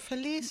un mundo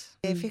feliz.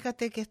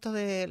 Fíjate que esto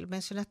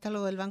mencionaste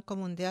algo del Banco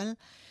Mundial,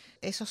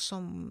 esos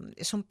son,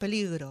 es un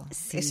peligro.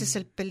 Sí. Ese es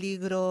el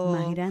peligro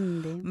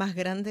más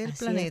grande del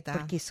Así planeta. Es,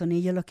 porque son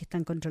ellos los que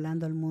están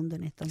controlando el mundo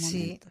en estos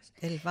momentos. Sí,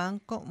 el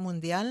Banco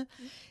Mundial,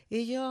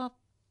 ellos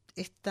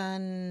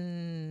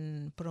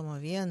están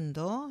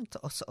promoviendo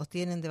o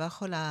tienen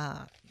debajo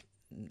de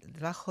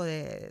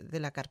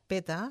la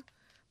carpeta,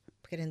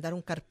 quieren dar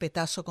un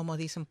carpetazo, como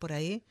dicen por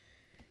ahí,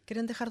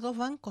 quieren dejar 2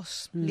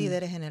 bancos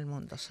líderes en el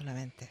mundo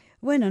solamente.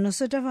 Bueno,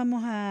 nosotros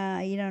vamos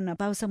a ir a una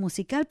pausa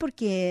musical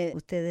porque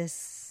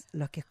ustedes,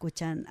 los que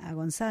escuchan a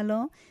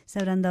Gonzalo, se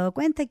habrán dado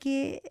cuenta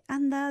que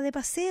anda de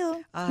paseo.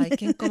 Ay,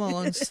 ¿quién como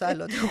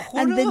Gonzalo? Te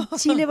juro. Anda en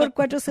Chile por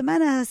 4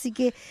 semanas, así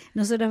que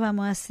nosotros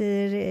vamos a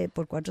hacer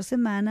por 4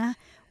 semanas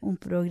un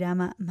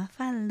programa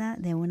Mafalda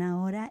de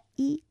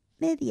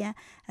 1h30.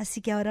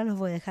 Así que ahora los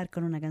voy a dejar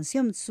con una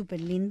canción súper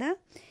linda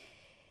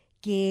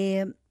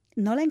que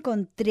no la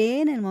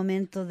encontré en el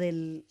momento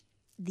del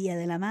Día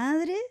de la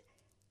Madre,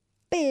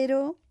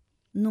 pero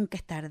nunca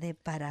es tarde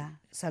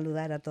para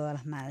saludar a todas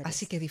las madres.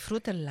 Así que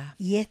disfrútenla.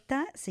 Y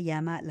esta se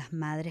llama Las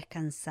Madres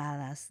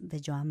Cansadas,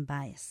 de Joan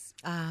Baez.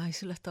 Ay,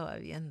 sí lo estaba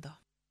viendo.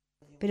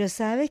 Pero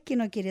 ¿sabes que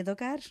no quiere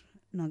tocar?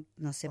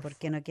 No sé por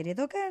qué no quiere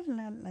tocar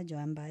la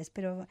Joan Baez,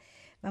 pero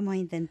vamos a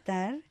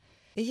intentar.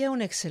 Ella es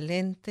una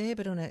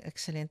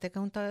excelente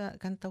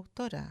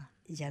cantautora.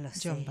 Ya lo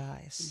sé.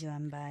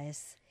 Joan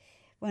Baez.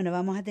 Bueno,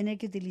 vamos a tener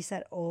que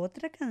utilizar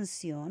otra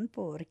canción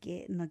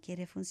porque no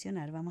quiere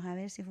funcionar. Vamos a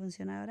ver si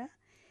funciona ahora.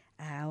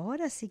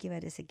 Ahora sí que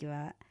parece que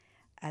va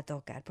a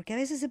tocar. Porque a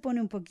veces se pone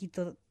un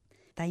poquito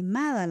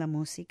taimada la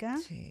música.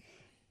 Sí.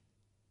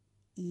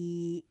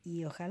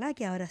 Y ojalá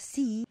que ahora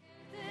sí.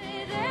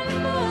 Del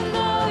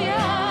mundo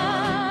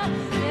ya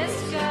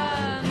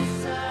descansará.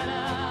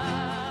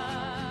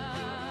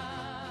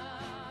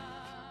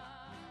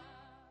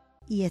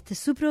 Y este es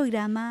su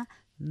programa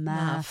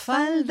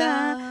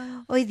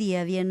Mafalda. Hoy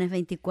día, viernes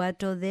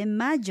 24 de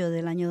mayo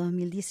del año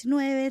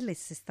 2019,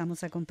 les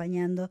estamos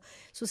acompañando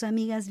sus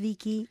amigas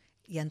Vicky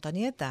y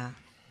Antonieta,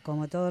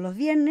 como todos los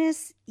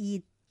viernes,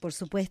 y por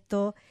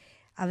supuesto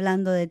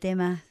hablando de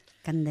temas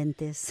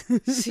candentes.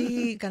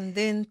 Sí,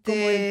 candentes,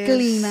 como el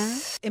clima,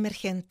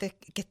 emergentes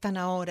que están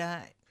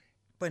ahora,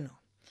 bueno,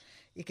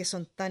 y que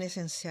son tan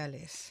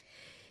esenciales.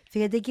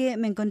 Fíjate que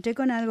me encontré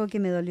con algo que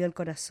me dolió el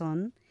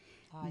corazón.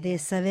 De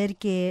saber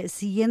que,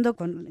 siguiendo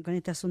con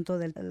este asunto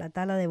de la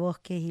tala de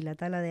bosques y la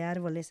tala de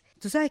árboles,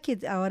 tú sabes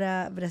que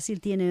ahora Brasil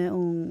tiene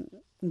un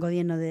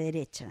gobierno de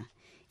derecha,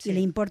 sí, y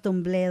le importa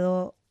un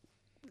bledo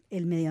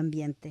el medio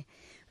ambiente.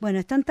 Bueno,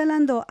 están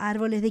talando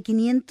árboles de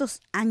 500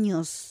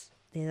 años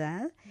de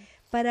edad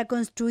para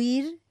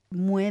construir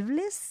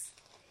muebles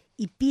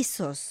y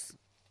pisos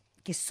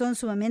que son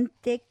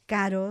sumamente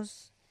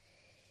caros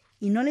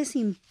y no les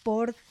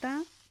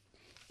importa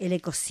el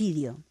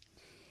ecocidio.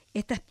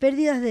 Estas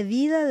pérdidas de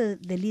vida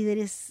de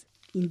líderes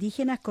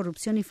indígenas,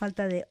 corrupción y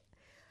falta de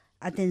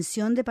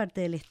atención de parte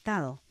del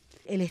Estado.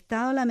 El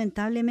Estado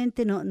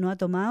lamentablemente no ha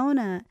tomado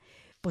una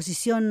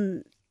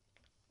posición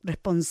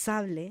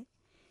responsable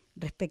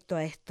respecto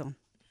a esto.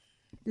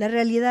 La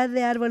realidad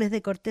de árboles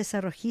de corteza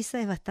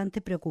rojiza es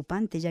bastante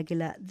preocupante, ya que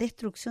la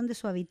destrucción de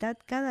su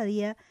hábitat cada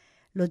día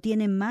lo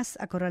tiene más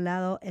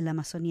acorralado en la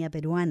Amazonía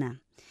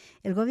peruana.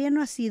 El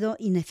gobierno ha sido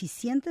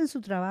ineficiente en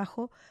su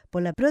trabajo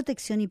por la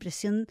protección y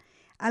presión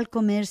al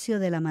comercio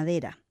de la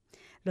madera.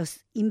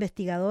 Los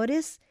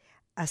investigadores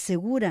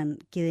aseguran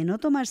que de no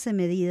tomarse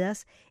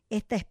medidas,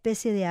 esta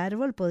especie de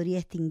árbol podría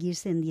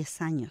extinguirse en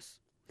 10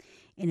 años.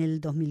 En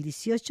el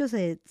 2018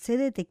 se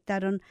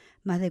detectaron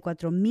más de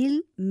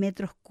 4.000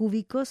 metros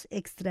cúbicos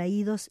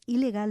extraídos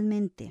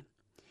ilegalmente.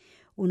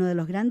 Uno de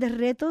los grandes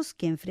retos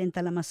que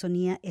enfrenta la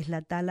Amazonía es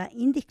la tala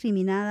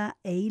indiscriminada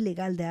e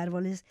ilegal de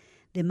árboles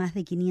de más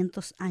de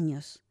 500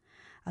 años.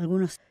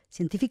 Algunos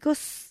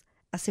científicos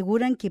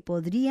aseguran que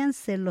podrían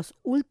ser los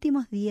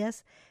últimos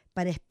días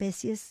para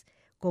especies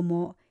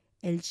como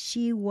el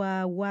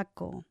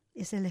chihuahuaco.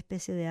 Esa es la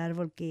especie de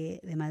árbol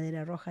de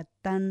madera roja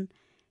tan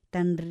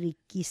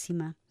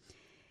riquísima.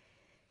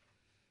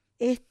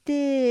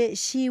 Este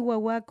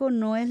chihuahuaco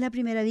no es la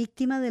primera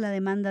víctima de la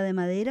demanda de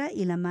madera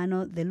y la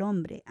mano del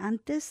hombre.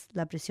 Antes,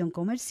 la presión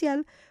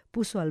comercial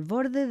puso al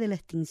borde de la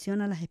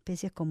extinción a las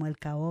especies como el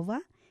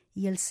caoba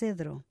y el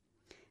cedro.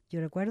 Yo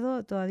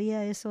recuerdo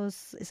todavía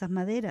esas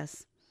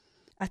maderas.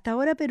 Hasta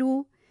ahora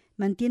Perú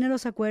mantiene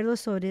los acuerdos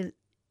sobre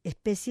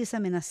especies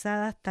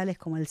amenazadas tales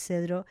como el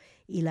cedro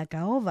y la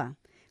caoba,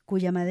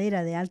 cuya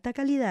madera de alta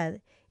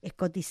calidad es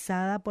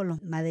cotizada por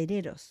los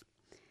madereros.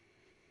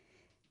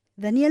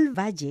 Daniel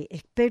Valle,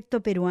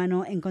 experto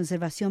peruano en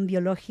conservación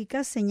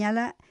biológica,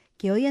 señala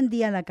que hoy en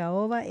día la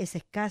caoba es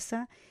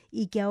escasa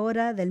y que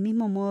ahora, del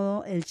mismo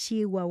modo, el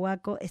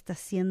chihuahuaco está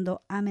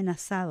siendo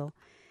amenazado.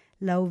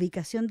 La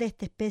ubicación de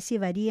esta especie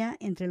varía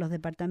entre los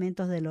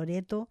departamentos de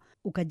Loreto,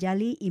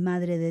 Ucayali y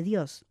Madre de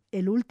Dios.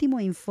 El último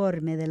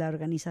informe de la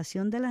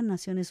Organización de las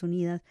Naciones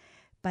Unidas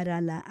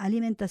para la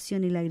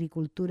Alimentación y la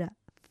Agricultura,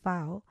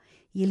 FAO,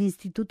 y el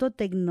Instituto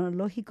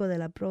Tecnológico de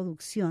la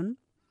Producción,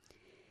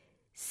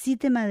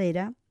 CITE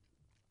Madera,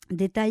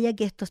 detalla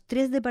que estos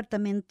 3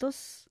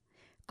 departamentos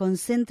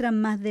concentran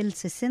más del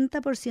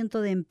 60%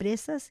 de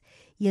empresas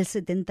y el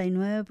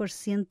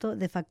 79%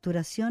 de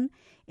facturación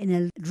en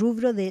el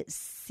rubro de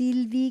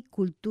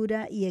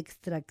silvicultura y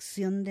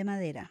extracción de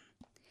madera.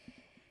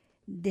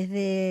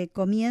 Desde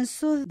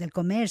comienzos del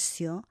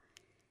comercio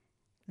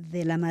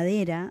de la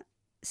madera,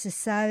 se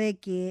sabe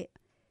que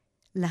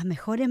las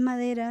mejores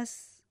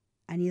maderas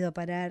han ido a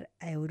parar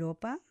a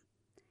Europa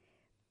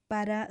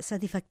para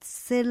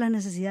satisfacer las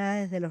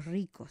necesidades de los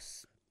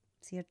ricos,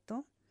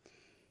 ¿cierto?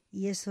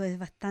 Y eso es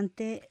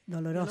bastante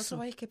doloroso. El otro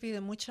país que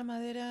pide mucha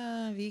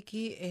madera,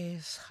 Vicky,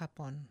 es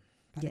Japón.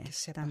 Para que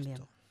sepas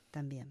tú.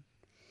 También.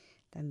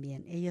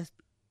 Ellos,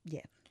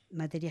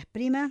 materias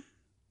primas,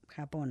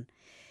 Japón.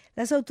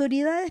 Las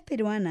autoridades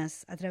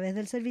peruanas, a través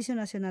del Servicio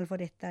Nacional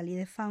Forestal y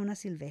de Fauna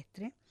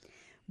Silvestre,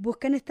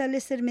 buscan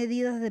establecer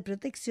medidas de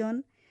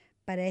protección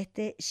para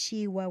este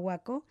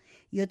chihuahuaco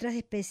y otras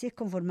especies,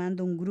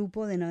 conformando un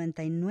grupo de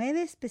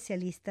 99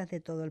 especialistas de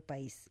todo el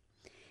país.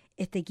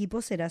 Este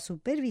equipo será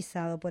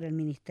supervisado por el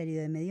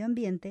Ministerio de Medio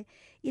Ambiente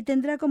y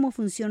tendrá como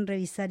función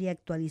revisar y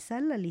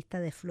actualizar la lista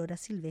de flora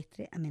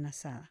silvestre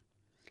amenazada.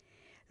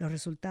 Los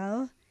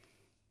resultados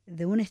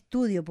de un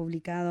estudio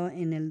publicado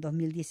en el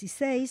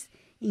 2016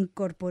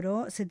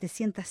 incorporó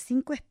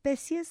 705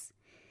 especies,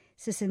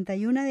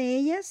 61 de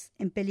ellas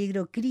en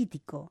peligro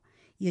crítico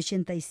y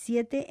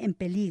 87 en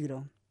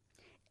peligro.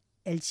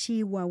 El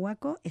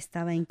chihuahuaco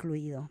estaba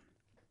incluido.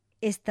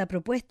 Esta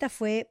propuesta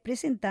fue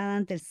presentada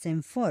ante el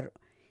CENFOR,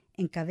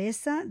 en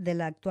cabeza de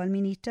la actual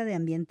ministra de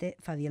Ambiente,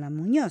 Fabiola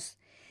Muñoz,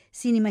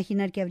 sin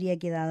imaginar que habría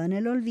quedado en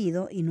el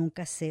olvido y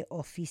nunca se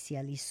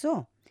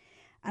oficializó.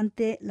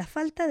 Ante la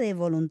falta de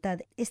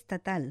voluntad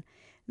estatal,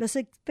 los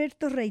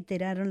expertos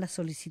reiteraron la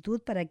solicitud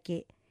para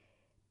que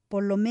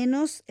por lo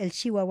menos el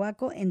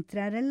chihuahuaco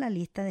entrara en la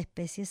lista de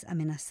especies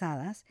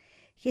amenazadas,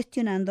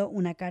 gestionando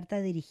una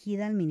carta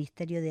dirigida al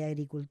Ministerio de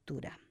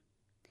Agricultura.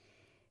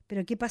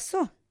 ¿Pero qué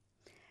pasó?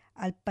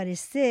 Al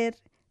parecer,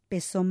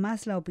 pesó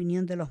más la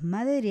opinión de los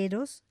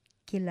madereros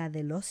que la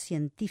de los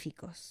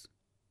científicos,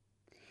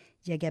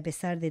 ya que a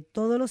pesar de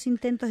todos los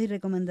intentos y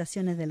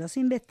recomendaciones de los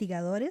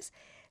investigadores,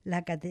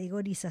 la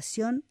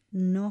categorización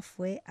no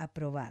fue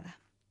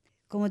aprobada.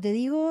 Como te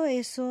digo,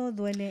 eso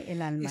duele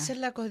el alma. Esa es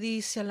la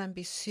codicia, la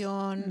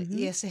ambición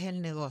y ese es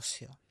el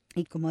negocio.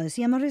 Y como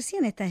decíamos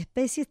recién, estas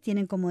especies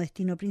tienen como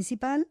destino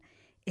principal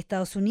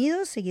Estados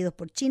Unidos, seguidos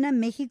por China,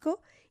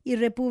 México y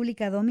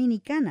República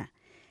Dominicana.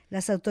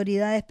 Las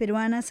autoridades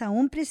peruanas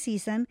aún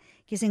precisan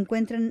que se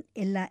encuentran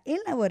en la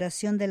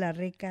elaboración de la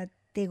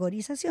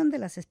recategorización de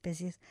las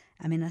especies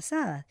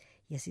amenazadas,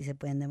 y así se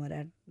pueden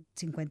demorar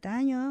 50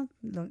 años,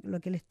 lo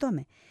que les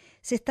tome.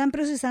 Se están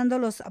procesando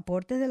los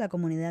aportes de la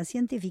comunidad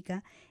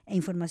científica e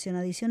información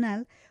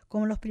adicional,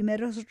 como los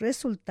primeros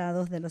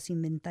resultados de los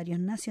inventarios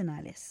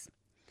nacionales.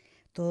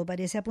 Todo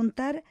parece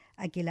apuntar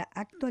a que la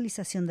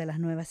actualización de las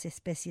nuevas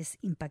especies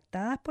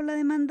impactadas por la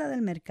demanda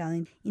del mercado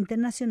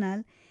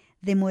internacional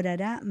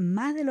demorará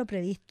más de lo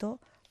previsto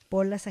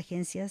por las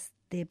agencias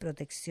de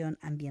protección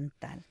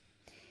ambiental.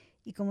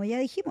 Y como ya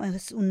dijimos,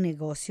 es un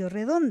negocio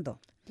redondo.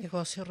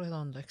 Negocio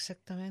redondo,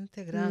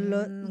 exactamente.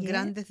 Lo-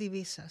 Grandes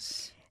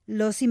divisas.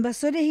 Los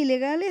invasores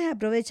ilegales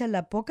aprovechan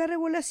la poca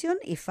regulación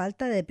y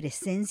falta de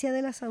presencia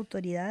de las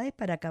autoridades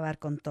para acabar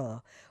con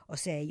todo. O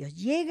sea, ellos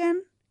llegan,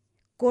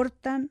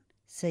 cortan,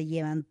 se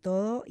llevan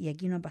todo y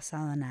aquí no ha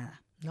pasado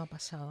nada. No ha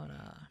pasado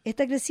nada.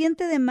 Esta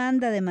creciente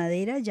demanda de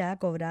madera ya ha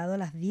cobrado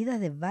las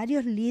vidas de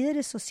varios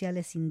líderes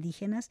sociales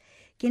indígenas,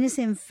 quienes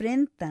se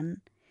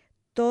enfrentan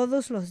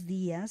todos los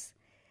días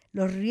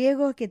los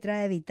riesgos que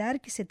trae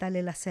evitar que se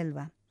tale la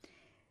selva.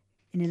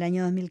 En el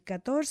año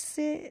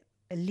 2014,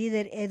 el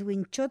líder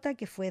Edwin Chota,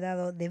 que fue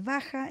dado de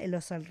baja en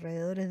los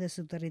alrededores de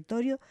su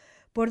territorio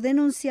por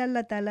denunciar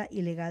la tala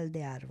ilegal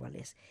de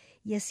árboles.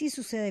 Y así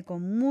sucede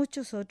con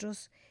muchos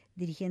otros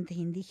dirigentes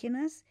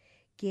indígenas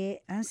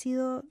que han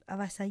sido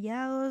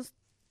avasallados,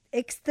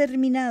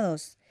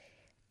 exterminados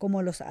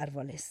como los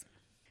árboles.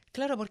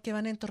 Claro, porque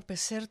van a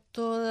entorpecer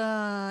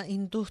toda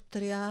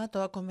industria,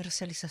 toda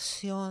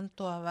comercialización,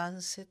 todo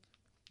avance,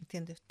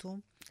 ¿entiendes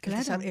tú?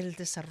 Claro. El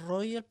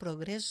desarrollo, el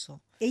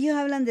progreso. Ellos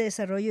hablan de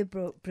desarrollo y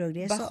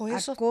progreso Bajo a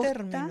esos costa-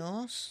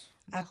 términos,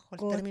 bajo el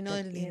costa, término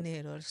del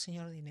dinero, el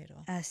señor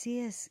dinero. Así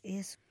es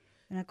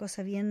una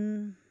cosa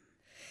bien...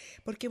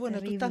 Porque bueno,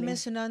 tú estás terrible.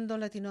 mencionando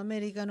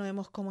Latinoamérica, nos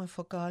hemos como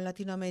enfocado en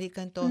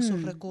Latinoamérica en todos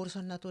sus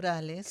recursos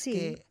naturales. Sí.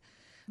 Que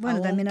Bueno,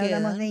 aún también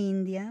hablamos quedan. de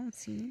India,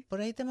 sí. Por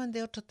ahí te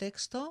mandé otro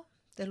texto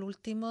del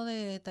último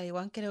de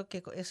Taiwán. Creo que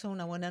eso es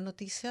una buena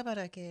noticia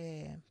para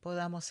que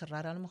podamos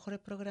cerrar a lo mejor el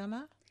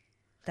programa.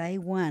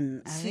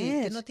 Taiwán, a Sí,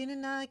 ver. que no tiene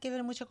nada que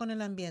ver mucho con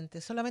el ambiente.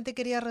 Solamente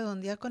quería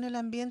redondear con el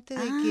ambiente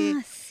de Ah, que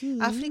sí.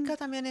 África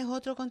también es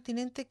otro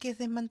continente que es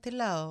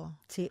desmantelado.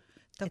 Sí.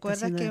 ¿Te está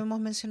acuerdas que siendo- hemos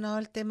mencionado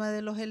el tema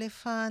de los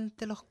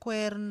elefantes, los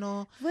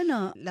cuernos,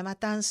 Bueno, la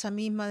matanza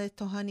misma de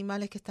estos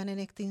animales que están en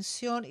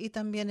extinción y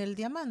también el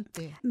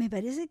diamante? me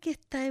parece que es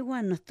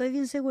Taiwán, no estoy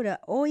bien segura.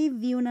 Hoy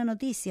vi una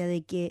noticia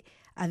de que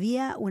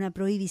había una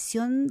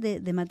prohibición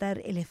de matar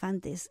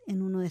elefantes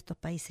en uno de estos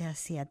países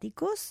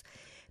asiáticos,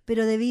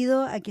 pero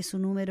debido a que su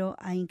número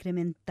ha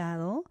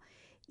incrementado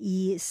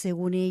y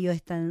según ellos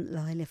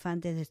los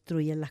elefantes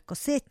destruyen las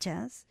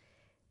cosechas,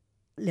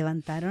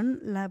 levantaron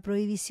la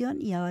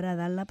prohibición y ahora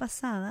dan la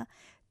pasada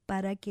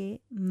para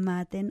que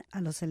maten a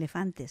los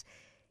elefantes.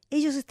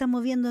 Ellos se están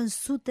moviendo en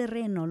su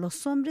terreno.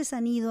 Los hombres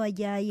han ido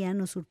allá y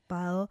han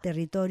usurpado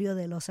territorio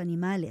de los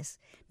animales.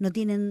 No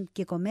tienen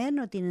que comer,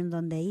 no tienen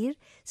dónde ir.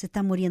 Se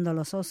están muriendo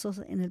los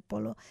osos en el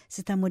polo,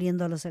 se están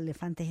muriendo los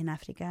elefantes en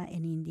África,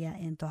 en India,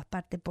 en todas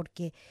partes,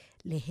 porque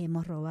les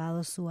hemos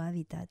robado su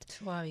hábitat.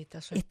 Su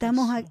hábitat, su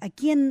Estamos espacio.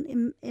 aquí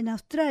en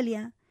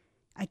Australia,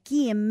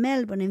 aquí en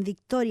Melbourne, en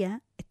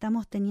Victoria,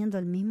 estamos teniendo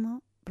el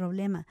mismo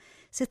problema.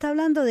 Se está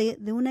hablando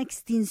de una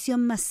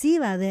extinción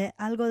masiva de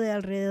algo de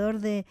alrededor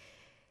de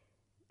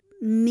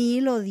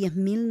 1.000 o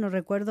 10.000, no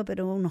recuerdo,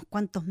 pero unos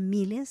cuantos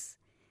miles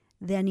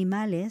de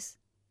animales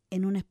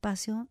en un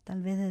espacio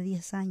tal vez de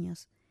 10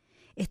 años.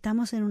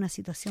 Estamos en una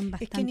situación Es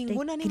bastante que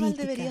ningún animal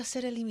crítica. debería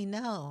ser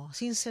eliminado,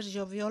 sin ser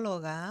yo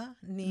bióloga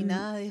ni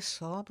nada de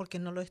eso, porque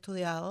no lo he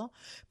estudiado,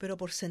 pero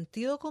por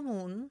sentido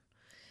común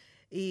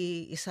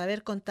y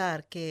saber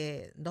contar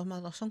que 2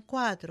 más 2 son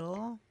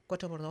 4,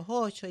 4 por 2,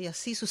 8 y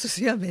así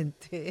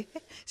sucesivamente,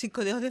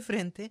 5 dedos de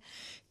frente,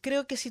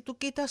 creo que si tú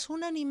quitas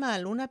un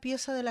animal, una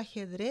pieza del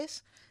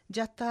ajedrez,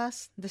 ya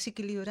estás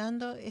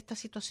desequilibrando esta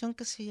situación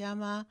que se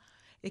llama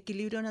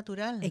equilibrio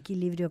natural.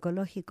 Equilibrio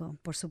ecológico,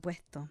 por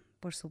supuesto,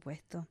 por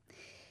supuesto.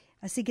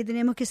 Así que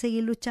tenemos que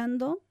seguir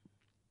luchando,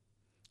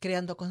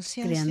 Creando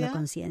conciencia. creando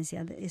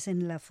conciencia. Esa es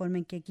la forma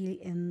en que aquí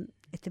en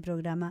este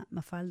programa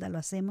Mafalda lo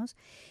hacemos.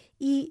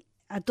 Y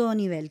a todo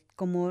nivel,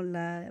 como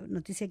la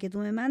noticia que tú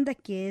me mandas,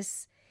 que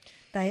es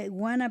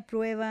Taiwán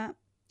aprueba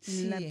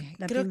Sí,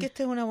 la creo que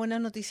esta es una buena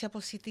noticia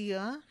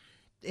positiva.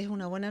 Es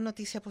una buena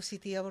noticia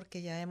positiva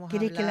porque ya hemos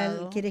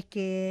hablado. ¿Quieres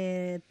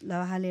que la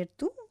vas a leer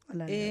tú? ¿O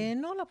la leo yo?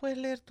 No, la puedes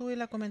leer tú y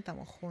la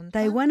comentamos juntas.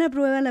 Taiwán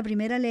aprueba la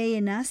primera ley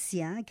en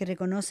Asia que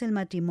reconoce el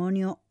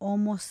matrimonio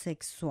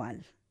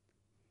homosexual.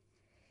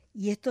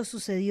 Y esto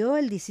sucedió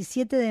el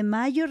 17 de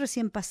mayo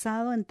recién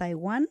pasado en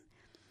Taiwán.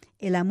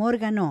 El amor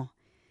ganó.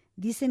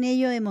 Dicen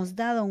ellos, hemos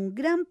dado un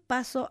gran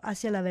paso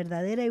hacia la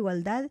verdadera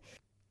igualdad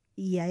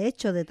y ha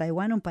hecho de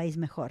Taiwán un país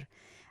mejor.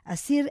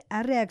 Así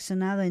ha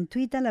reaccionado en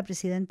Twitter la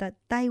presidenta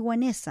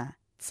taiwanesa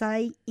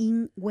Tsai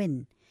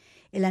Ing-wen.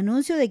 El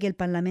anuncio de que el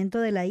Parlamento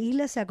de la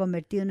isla se ha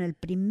convertido en el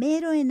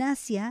primero en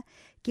Asia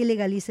que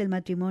legaliza el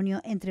matrimonio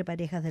entre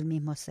parejas del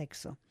mismo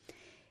sexo.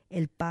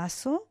 El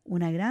paso,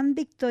 una gran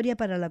victoria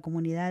para la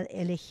comunidad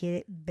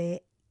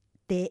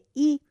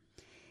LGBTI,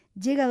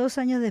 llega 2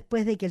 años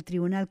después de que el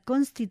Tribunal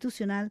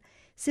Constitucional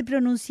se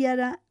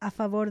pronunciara a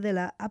favor de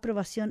la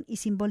aprobación y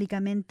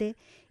simbólicamente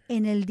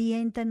en el Día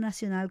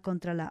Internacional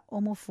contra la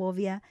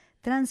Homofobia,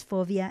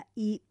 Transfobia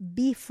y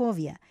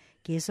Bifobia,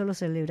 que eso lo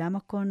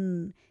celebramos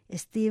con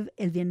Steve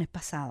el viernes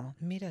pasado.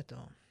 Mira tú.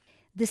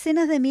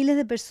 Decenas de miles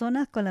de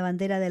personas con la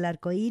bandera del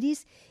arco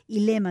iris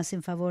y lemas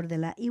en favor de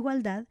la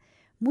igualdad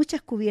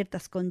muchas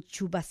cubiertas con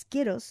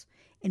chubasqueros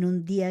en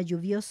un día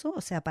lluvioso, o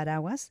sea,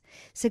 paraguas,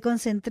 se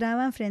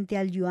concentraban frente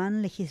al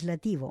yuan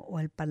legislativo o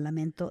al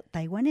parlamento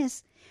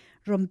taiwanés,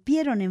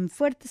 rompieron en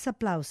fuertes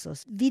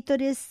aplausos,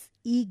 vítores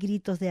y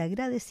gritos de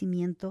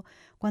agradecimiento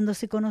cuando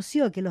se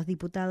conoció que los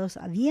diputados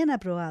habían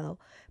aprobado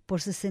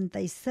por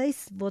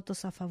 66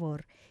 votos a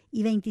favor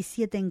y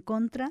 27 en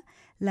contra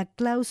la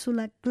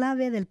cláusula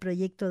clave del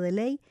proyecto de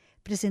ley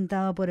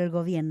presentado por el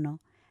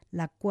gobierno,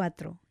 la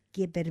 4,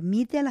 que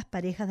permite a las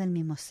parejas del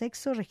mismo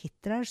sexo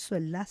registrar su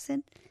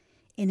enlace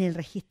en el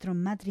registro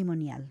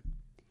matrimonial.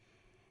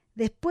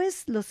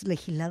 Después, los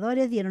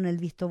legisladores dieron el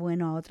visto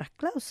bueno a otras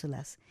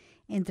cláusulas,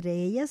 entre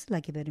ellas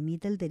la que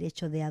permite el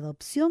derecho de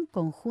adopción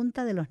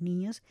conjunta de los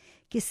niños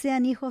que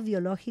sean hijos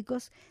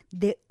biológicos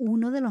de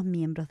uno de los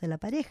miembros de la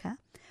pareja,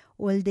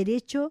 o el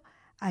derecho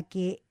a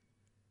que,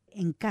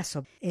 en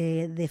caso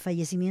de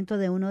fallecimiento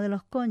de uno de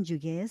los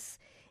cónyuges,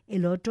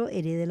 el otro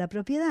herede la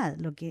propiedad,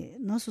 lo que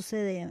no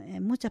sucede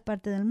en muchas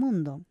partes del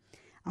mundo.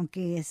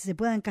 Aunque se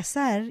puedan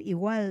casar,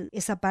 igual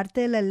esa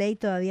parte de la ley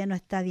todavía no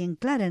está bien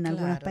clara en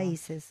algunos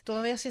países.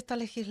 Todavía se está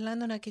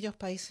legislando en aquellos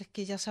países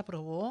que ya se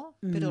aprobó,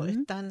 pero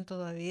están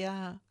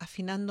todavía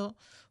afinando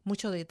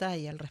mucho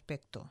detalle al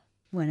respecto.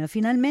 Bueno,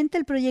 finalmente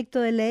el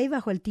proyecto de ley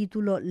bajo el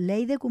título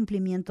Ley de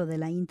Cumplimiento de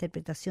la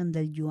Interpretación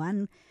del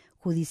Yuan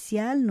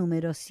Judicial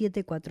número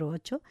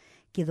 748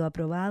 quedó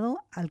aprobado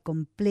al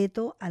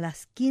completo a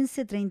las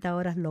 15:30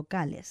 horas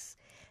locales.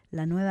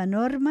 La nueva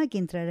norma, que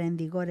entrará en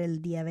vigor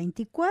el día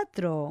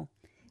 24,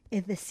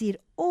 es decir,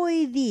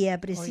 hoy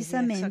día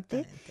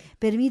precisamente,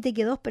 permite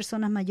que dos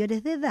personas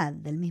mayores de edad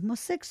del mismo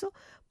sexo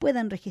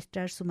puedan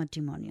registrar su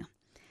matrimonio.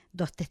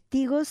 2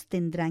 testigos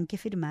tendrán que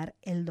firmar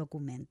el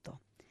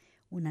documento.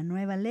 Una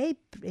nueva ley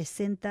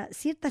presenta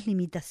ciertas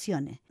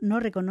limitaciones. No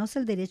reconoce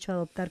el derecho a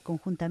adoptar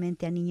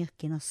conjuntamente a niños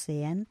que no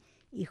sean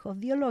hijos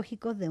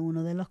biológicos de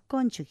uno de los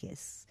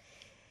cónyuges,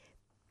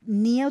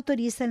 ni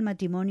autoriza el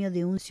matrimonio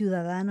de un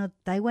ciudadano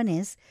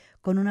taiwanés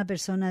con una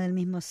persona del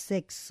mismo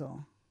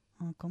sexo.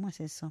 ¿Cómo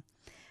es eso?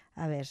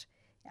 A ver,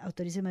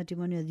 autoriza el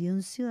matrimonio de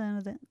un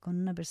ciudadano con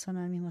una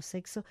persona del mismo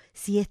sexo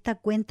si ésta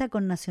cuenta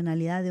con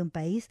nacionalidad de un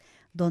país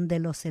donde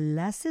los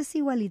enlaces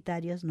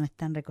igualitarios no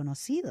están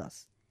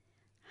reconocidos.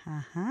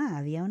 Ajá,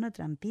 había una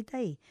trampita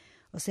ahí.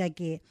 O sea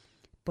que,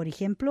 por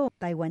ejemplo, un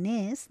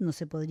taiwanés no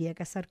se podría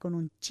casar con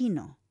un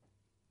chino,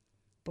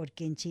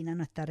 porque en China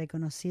no está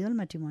reconocido el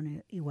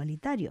matrimonio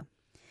igualitario.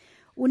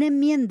 Una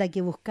enmienda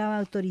que buscaba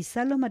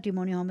autorizar los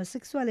matrimonios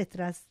homosexuales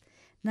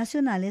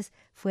transnacionales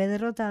fue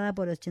derrotada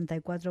por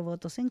 84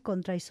 votos en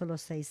contra y solo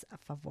 6 a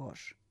favor.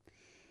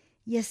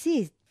 Y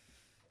así,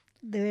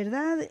 de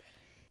verdad...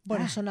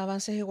 Bueno, son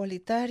avances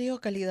igualitarios,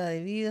 calidad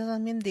de vida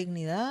también,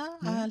 dignidad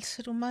al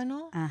ser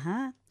humano,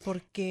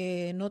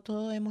 porque no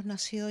todos hemos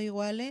nacido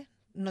iguales,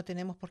 no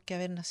tenemos por qué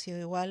haber nacido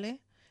iguales,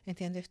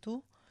 ¿entiendes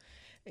tú?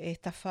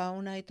 Esta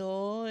fauna y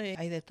todo,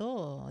 hay de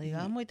todo,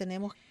 digamos, y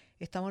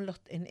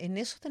en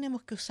eso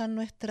tenemos que usar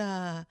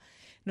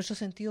nuestro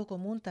sentido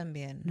común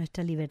también.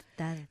 Nuestra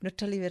libertad.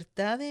 Nuestra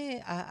libertad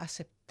de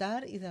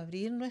aceptar y de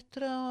abrir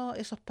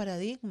esos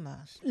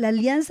paradigmas. La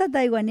Alianza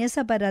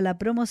Taiwanesa para la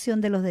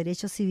Promoción de los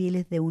Derechos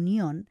Civiles de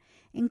Unión,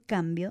 en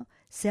cambio,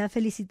 se ha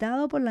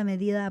felicitado por la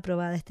medida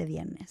aprobada este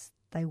viernes.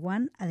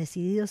 Taiwán ha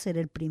decidido ser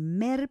el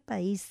primer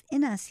país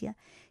en Asia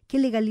que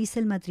legaliza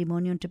el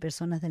matrimonio entre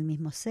personas del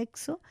mismo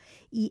sexo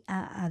y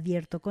ha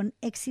abierto con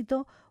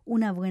éxito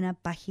una buena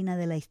página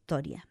de la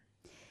historia.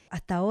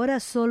 Hasta ahora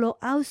solo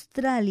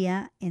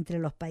Australia, entre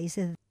los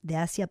países de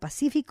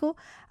Asia-Pacífico,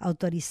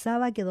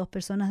 autorizaba que 2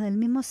 personas del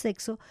mismo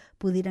sexo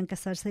pudieran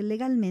casarse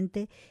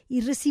legalmente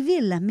y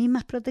recibir las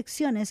mismas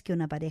protecciones que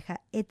una pareja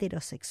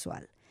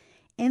heterosexual.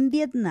 En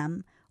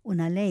Vietnam,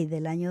 una ley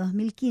del año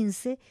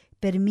 2015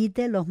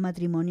 permite los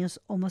matrimonios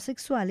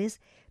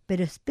homosexuales,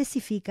 pero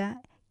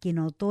especifica que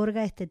no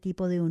otorga a este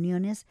tipo de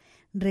uniones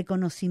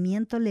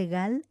reconocimiento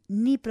legal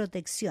ni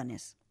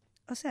protecciones.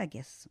 O sea que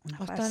es una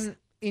farsa. Están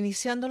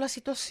iniciando la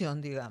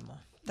situación, digamos.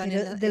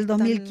 Del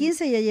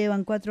 2015 ya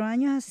llevan 4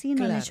 años así,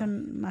 no han hecho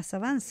más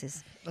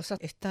avances. O sea,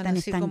 están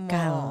así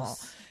estancados.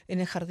 Como en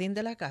el jardín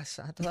de la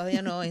casa,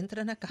 todavía no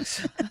entran a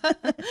casa.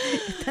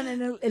 Están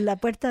en la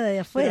puerta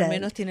de afuera. Pero al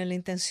menos tienen la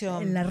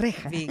intención. En la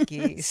reja.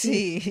 Vicky,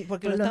 sí,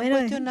 porque lo están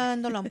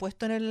cuestionando, lo han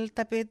puesto en el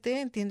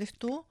tapete, ¿entiendes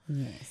tú?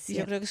 Y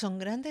yo creo que son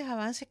grandes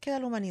avances que da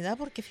la humanidad,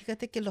 porque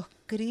fíjate que los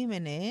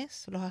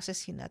crímenes, los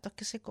asesinatos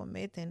que se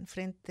cometen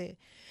frente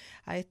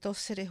a estos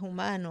seres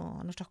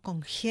humanos, a nuestros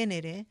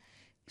congéneres,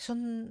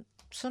 son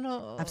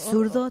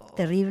absurdos,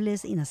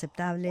 terribles,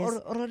 inaceptables,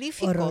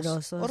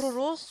 horroríficos.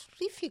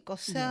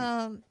 Horroríficos. O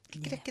sea,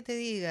 ¿qué crees que te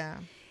diga?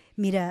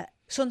 Mira,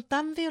 son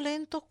tan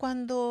violentos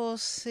cuando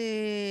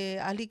se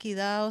ha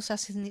liquidado, se ha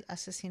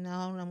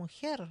asesinado a una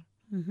mujer,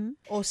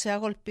 o se ha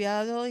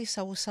golpeado y se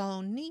ha abusado a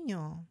un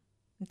niño.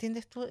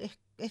 ¿Entiendes tú?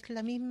 Es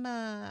la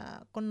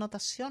misma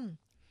connotación.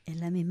 Es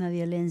la misma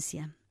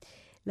violencia.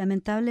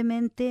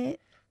 Lamentablemente,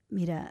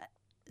 mira,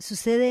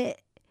 sucede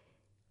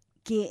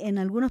que en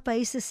algunos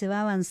países se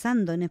va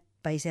avanzando, en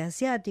países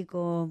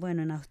asiáticos,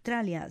 bueno, en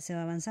Australia se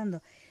va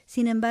avanzando.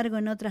 Sin embargo,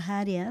 en otras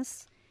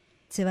áreas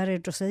se va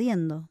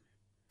retrocediendo.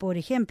 Por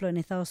ejemplo, en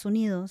Estados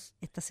Unidos,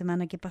 esta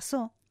semana que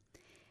pasó,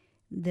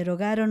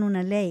 derogaron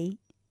una ley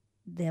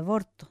de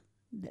aborto,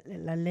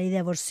 la ley de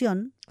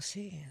aborción,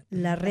 Sí,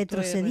 la estoy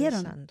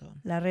retrocedieron. revisando.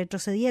 La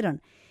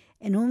retrocedieron.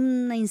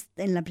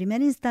 En la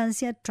primera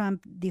instancia,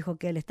 Trump dijo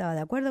que él estaba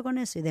de acuerdo con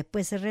eso y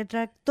después se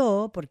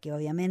retractó porque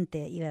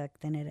obviamente iba a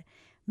tener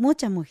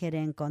muchas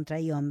mujeres en contra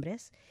y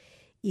hombres,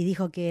 y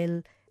dijo que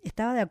él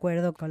estaba de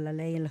acuerdo con la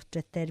ley en los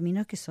 3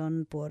 términos, que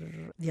son por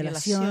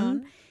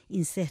violación,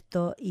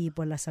 incesto y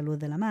por la salud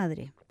de la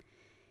madre.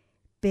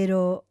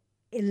 Pero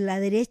la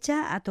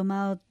derecha ha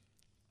tomado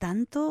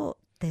tanto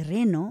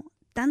terreno,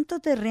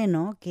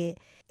 que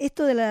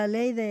esto de la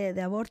ley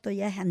de aborto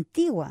ya es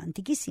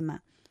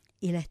antiquísima,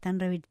 y la están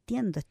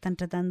revirtiendo, están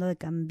tratando de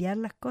cambiar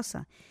las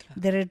cosas,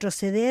 Claro. de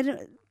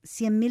retroceder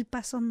 100.000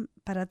 pasos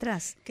para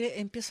atrás. Que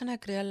empiezan a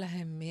crear las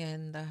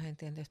enmiendas,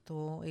 ¿entiendes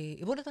tú?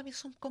 Y bueno, también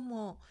son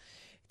como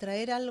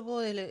traer algo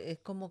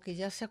como que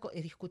ya se ha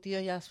discutido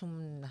ya hace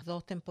unas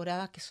 2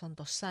 temporadas, que son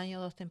 2 años,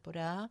 2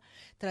 temporadas,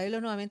 traerlo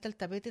nuevamente al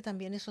tapete,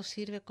 también eso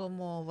sirve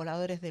como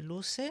voladores de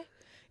luces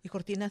y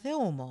cortinas de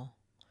humo,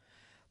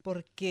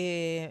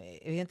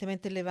 porque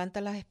evidentemente levanta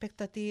las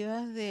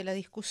expectativas de la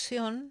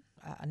discusión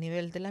a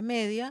nivel de la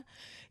media,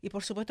 y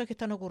por supuesto que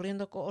están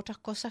ocurriendo otras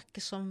cosas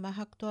que son más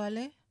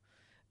actuales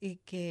y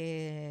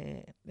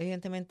que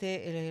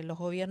evidentemente los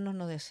gobiernos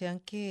no desean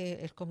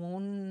que el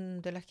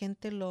común de la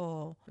gente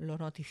lo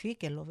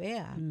notifique, lo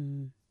vea.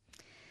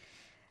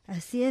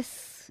 Así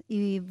es.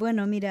 Y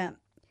bueno, mira,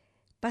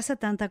 pasa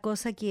tanta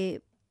cosa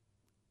que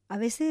a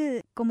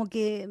veces como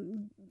que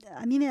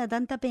a mí me da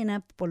tanta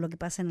pena por lo que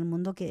pasa en el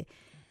mundo que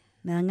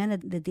me dan ganas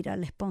de tirar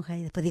la esponja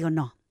y después digo,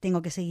 no,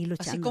 tengo que seguir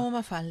luchando. Así como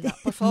Mafalda.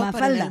 Por favor, paren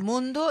Mafalda. el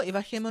mundo y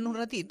bajemos un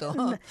ratito.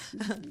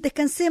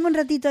 Descansemos un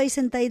ratito ahí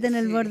sentadita en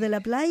el Sí. borde de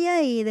la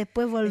playa y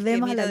después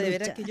volvemos es que, mira, a la de lucha.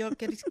 veras que yo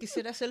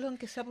quisiera hacerlo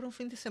aunque sea por un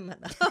fin de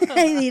semana.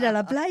 Y de ir a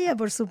la playa,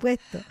 por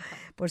supuesto.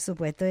 Por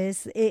supuesto.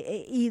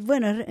 Y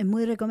bueno, es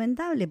muy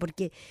recomendable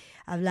porque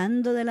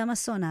hablando del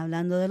Amazonas,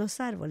 hablando de los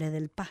árboles,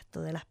 del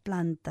pasto, de las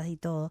plantas y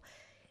todo,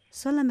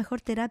 son la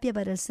mejor terapia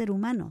para el ser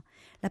humano.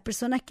 Las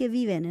personas que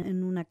viven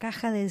en una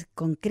caja de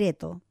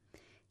concreto,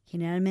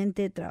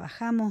 generalmente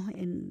trabajamos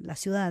en la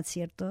ciudad,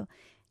 ¿cierto?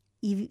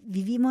 Y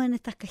vivimos en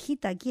estas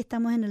cajitas. Aquí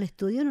estamos en el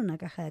estudio en una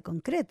caja de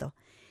concreto.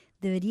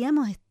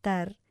 Deberíamos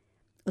estar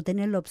o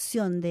tener la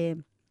opción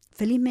de,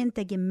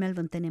 felizmente aquí en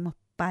Melbourne tenemos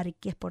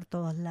parques por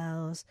todos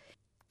lados,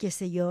 qué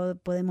sé yo,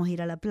 podemos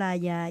ir a la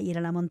playa, ir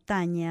a la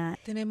montaña.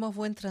 Tenemos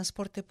buen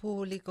transporte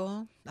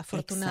público,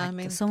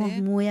 afortunadamente. Exacto,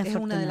 somos muy Es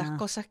una de las afortunados.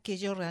 cosas que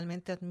yo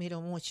realmente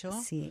admiro mucho.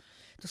 Sí,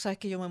 Tú sabes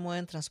que yo me muevo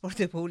en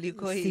transporte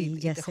público Sí, y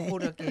ya te sé.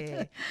 juro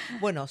que,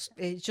 bueno,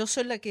 yo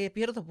soy la que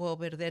pierdo, puedo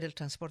perder el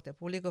transporte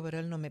público, pero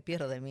él no me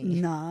pierde de mí.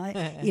 no,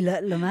 y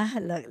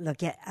lo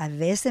que a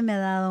veces me ha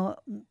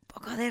dado un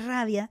poco de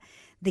rabia,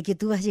 de que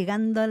tú vas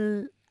llegando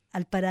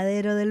al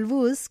paradero del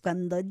bus,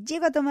 cuando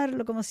llego a tomar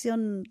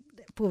locomoción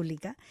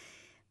pública,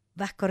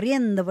 vas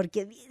corriendo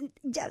porque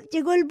ya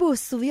llegó el bus,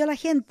 subió la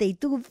gente y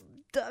tú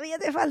todavía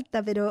te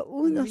falta, pero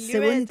unos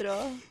segundos,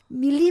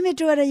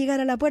 milímetros para llegar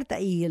a la puerta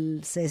y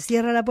se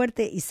cierra la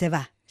puerta y se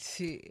va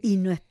Sí, y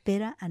no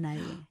espera a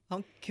nadie.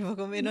 aunque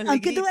poco menos le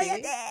Aunque tú grite.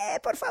 vayas,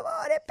 por favor,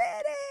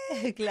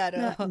 espere.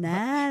 Claro. No,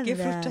 nada. Qué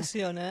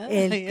frustración,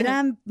 ¿eh? El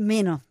tram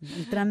menos,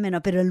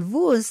 pero el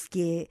bus,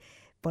 que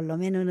por lo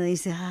menos uno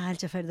dice, el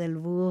chofer del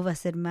bus va a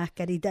ser más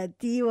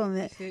caritativo.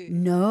 Sí.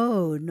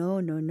 No. No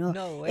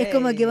Es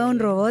como que va un way.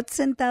 robot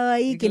sentado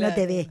ahí que no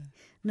te Claro. ve.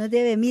 No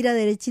te ve, mira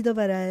derechito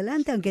para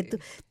adelante, aunque tú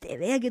te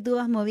vea que tú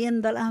vas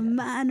moviendo las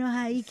manos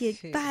ahí, que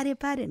Sí.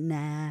 pare.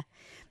 Nah.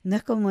 No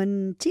es como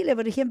en Chile,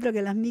 por ejemplo,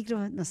 que las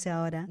micros, no sé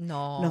ahora,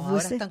 No, los ahora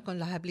buses están con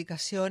las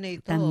aplicaciones y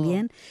todo.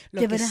 también.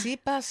 Lo te que verás- sí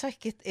pasa es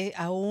que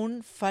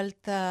aún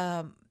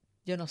falta,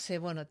 yo no sé,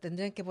 bueno,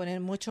 tendrían que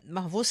poner mucho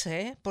más buses,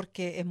 ¿eh?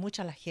 Porque es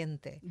mucha la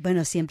gente.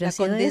 Bueno, siempre La, ha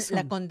sido eso.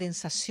 la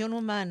condensación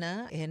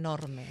humana es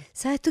enorme.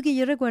 ¿Sabes tú que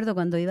yo recuerdo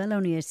cuando iba a la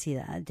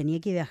universidad, tenía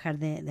que viajar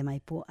de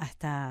Maipú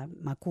hasta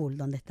Macul,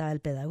 donde estaba el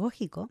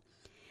pedagógico?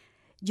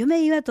 Yo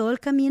me iba todo el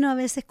camino a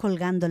veces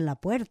colgando en la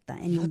puerta,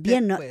 en No te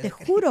invierno, puedo te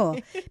creer. juro,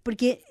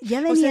 porque ya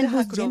O venía sea, el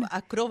eres bus lleno.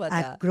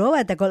 acróbata.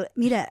 Acróbata.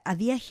 Mira,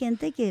 había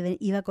gente que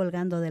iba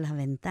colgando de las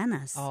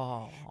ventanas.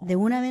 Oh. De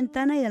una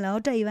ventana y de la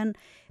otra iban,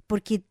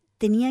 porque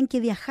tenían que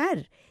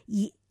viajar.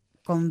 Y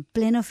con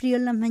pleno frío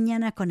en las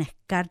mañanas, con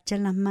escarcha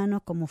en las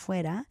manos, como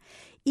fuera,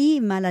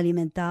 y mal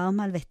alimentados,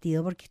 mal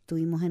vestidos, porque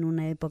estuvimos en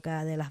una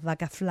época de las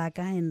vacas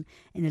flacas en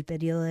el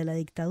periodo de la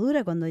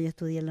dictadura, cuando yo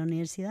estudié en la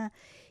universidad.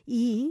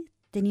 Y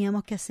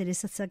teníamos que hacer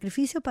ese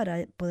sacrificio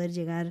para poder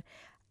llegar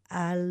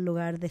al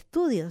lugar de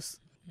estudios.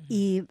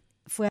 Y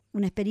fue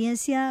una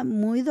experiencia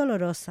muy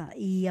dolorosa.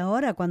 Y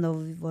ahora, cuando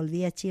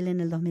volví a Chile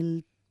en el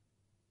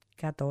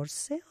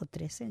 2014 o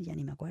 13, ya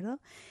ni me acuerdo,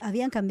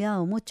 habían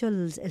cambiado mucho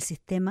el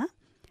sistema,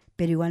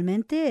 pero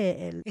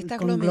igualmente el Está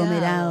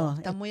conglomerado.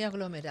 está muy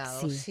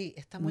aglomerado, Sí, sí,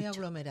 está muy mucho.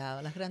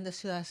 aglomerado. Las grandes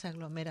ciudades se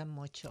aglomeran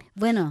mucho.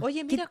 Bueno,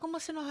 Oye, ¿qué- mira cómo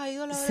se nos ha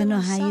ido la hora se de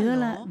nos ha ido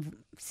Gonzalo.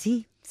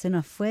 Sí, se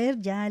nos fue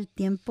ya el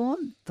tiempo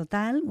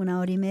total, 1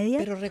 hora y media,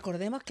 Pero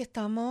recordemos que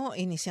estamos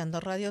iniciando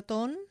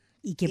Radiotón.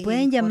 y que Y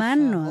pueden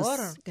llamarnos. Por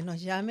favor, que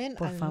nos llamen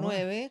Por al favor.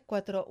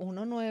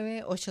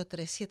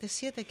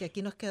 9-419-8377, que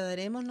aquí nos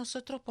quedaremos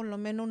nosotros por lo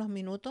menos unos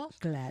minutos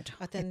Claro,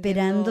 atendiendo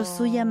esperando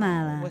su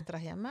llamada.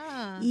 vuestras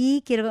llamadas.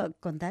 Y quiero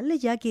contarles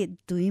ya que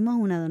tuvimos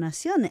una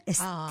donación.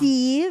 Ah.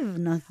 Steve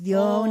nos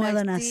dio Oh, una Steve,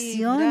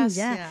 donación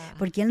ya, gracias.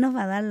 porque él nos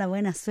va a dar la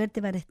buena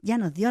suerte ya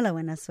nos dio la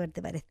buena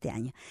suerte para este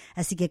año.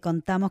 Así que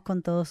contamos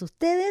con todos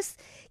ustedes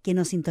que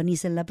nos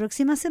sintonicen la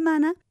próxima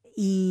semana.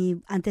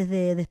 Y antes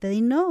de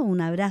despedirnos, un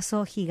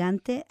abrazo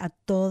gigante a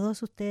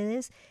todos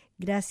ustedes.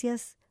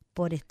 Gracias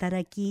por estar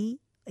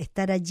aquí,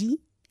 estar allí,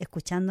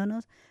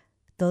 escuchándonos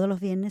todos los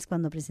viernes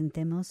cuando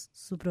presentemos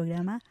su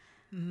programa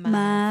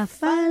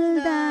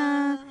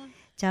Mafalda.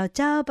 Chao,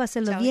 chao,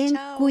 pásenlo Chao, bien,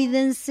 chao.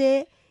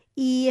 cuídense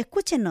y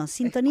escúchenos,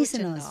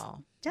 sintonícenos.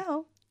 Escúchenos.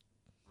 Chao.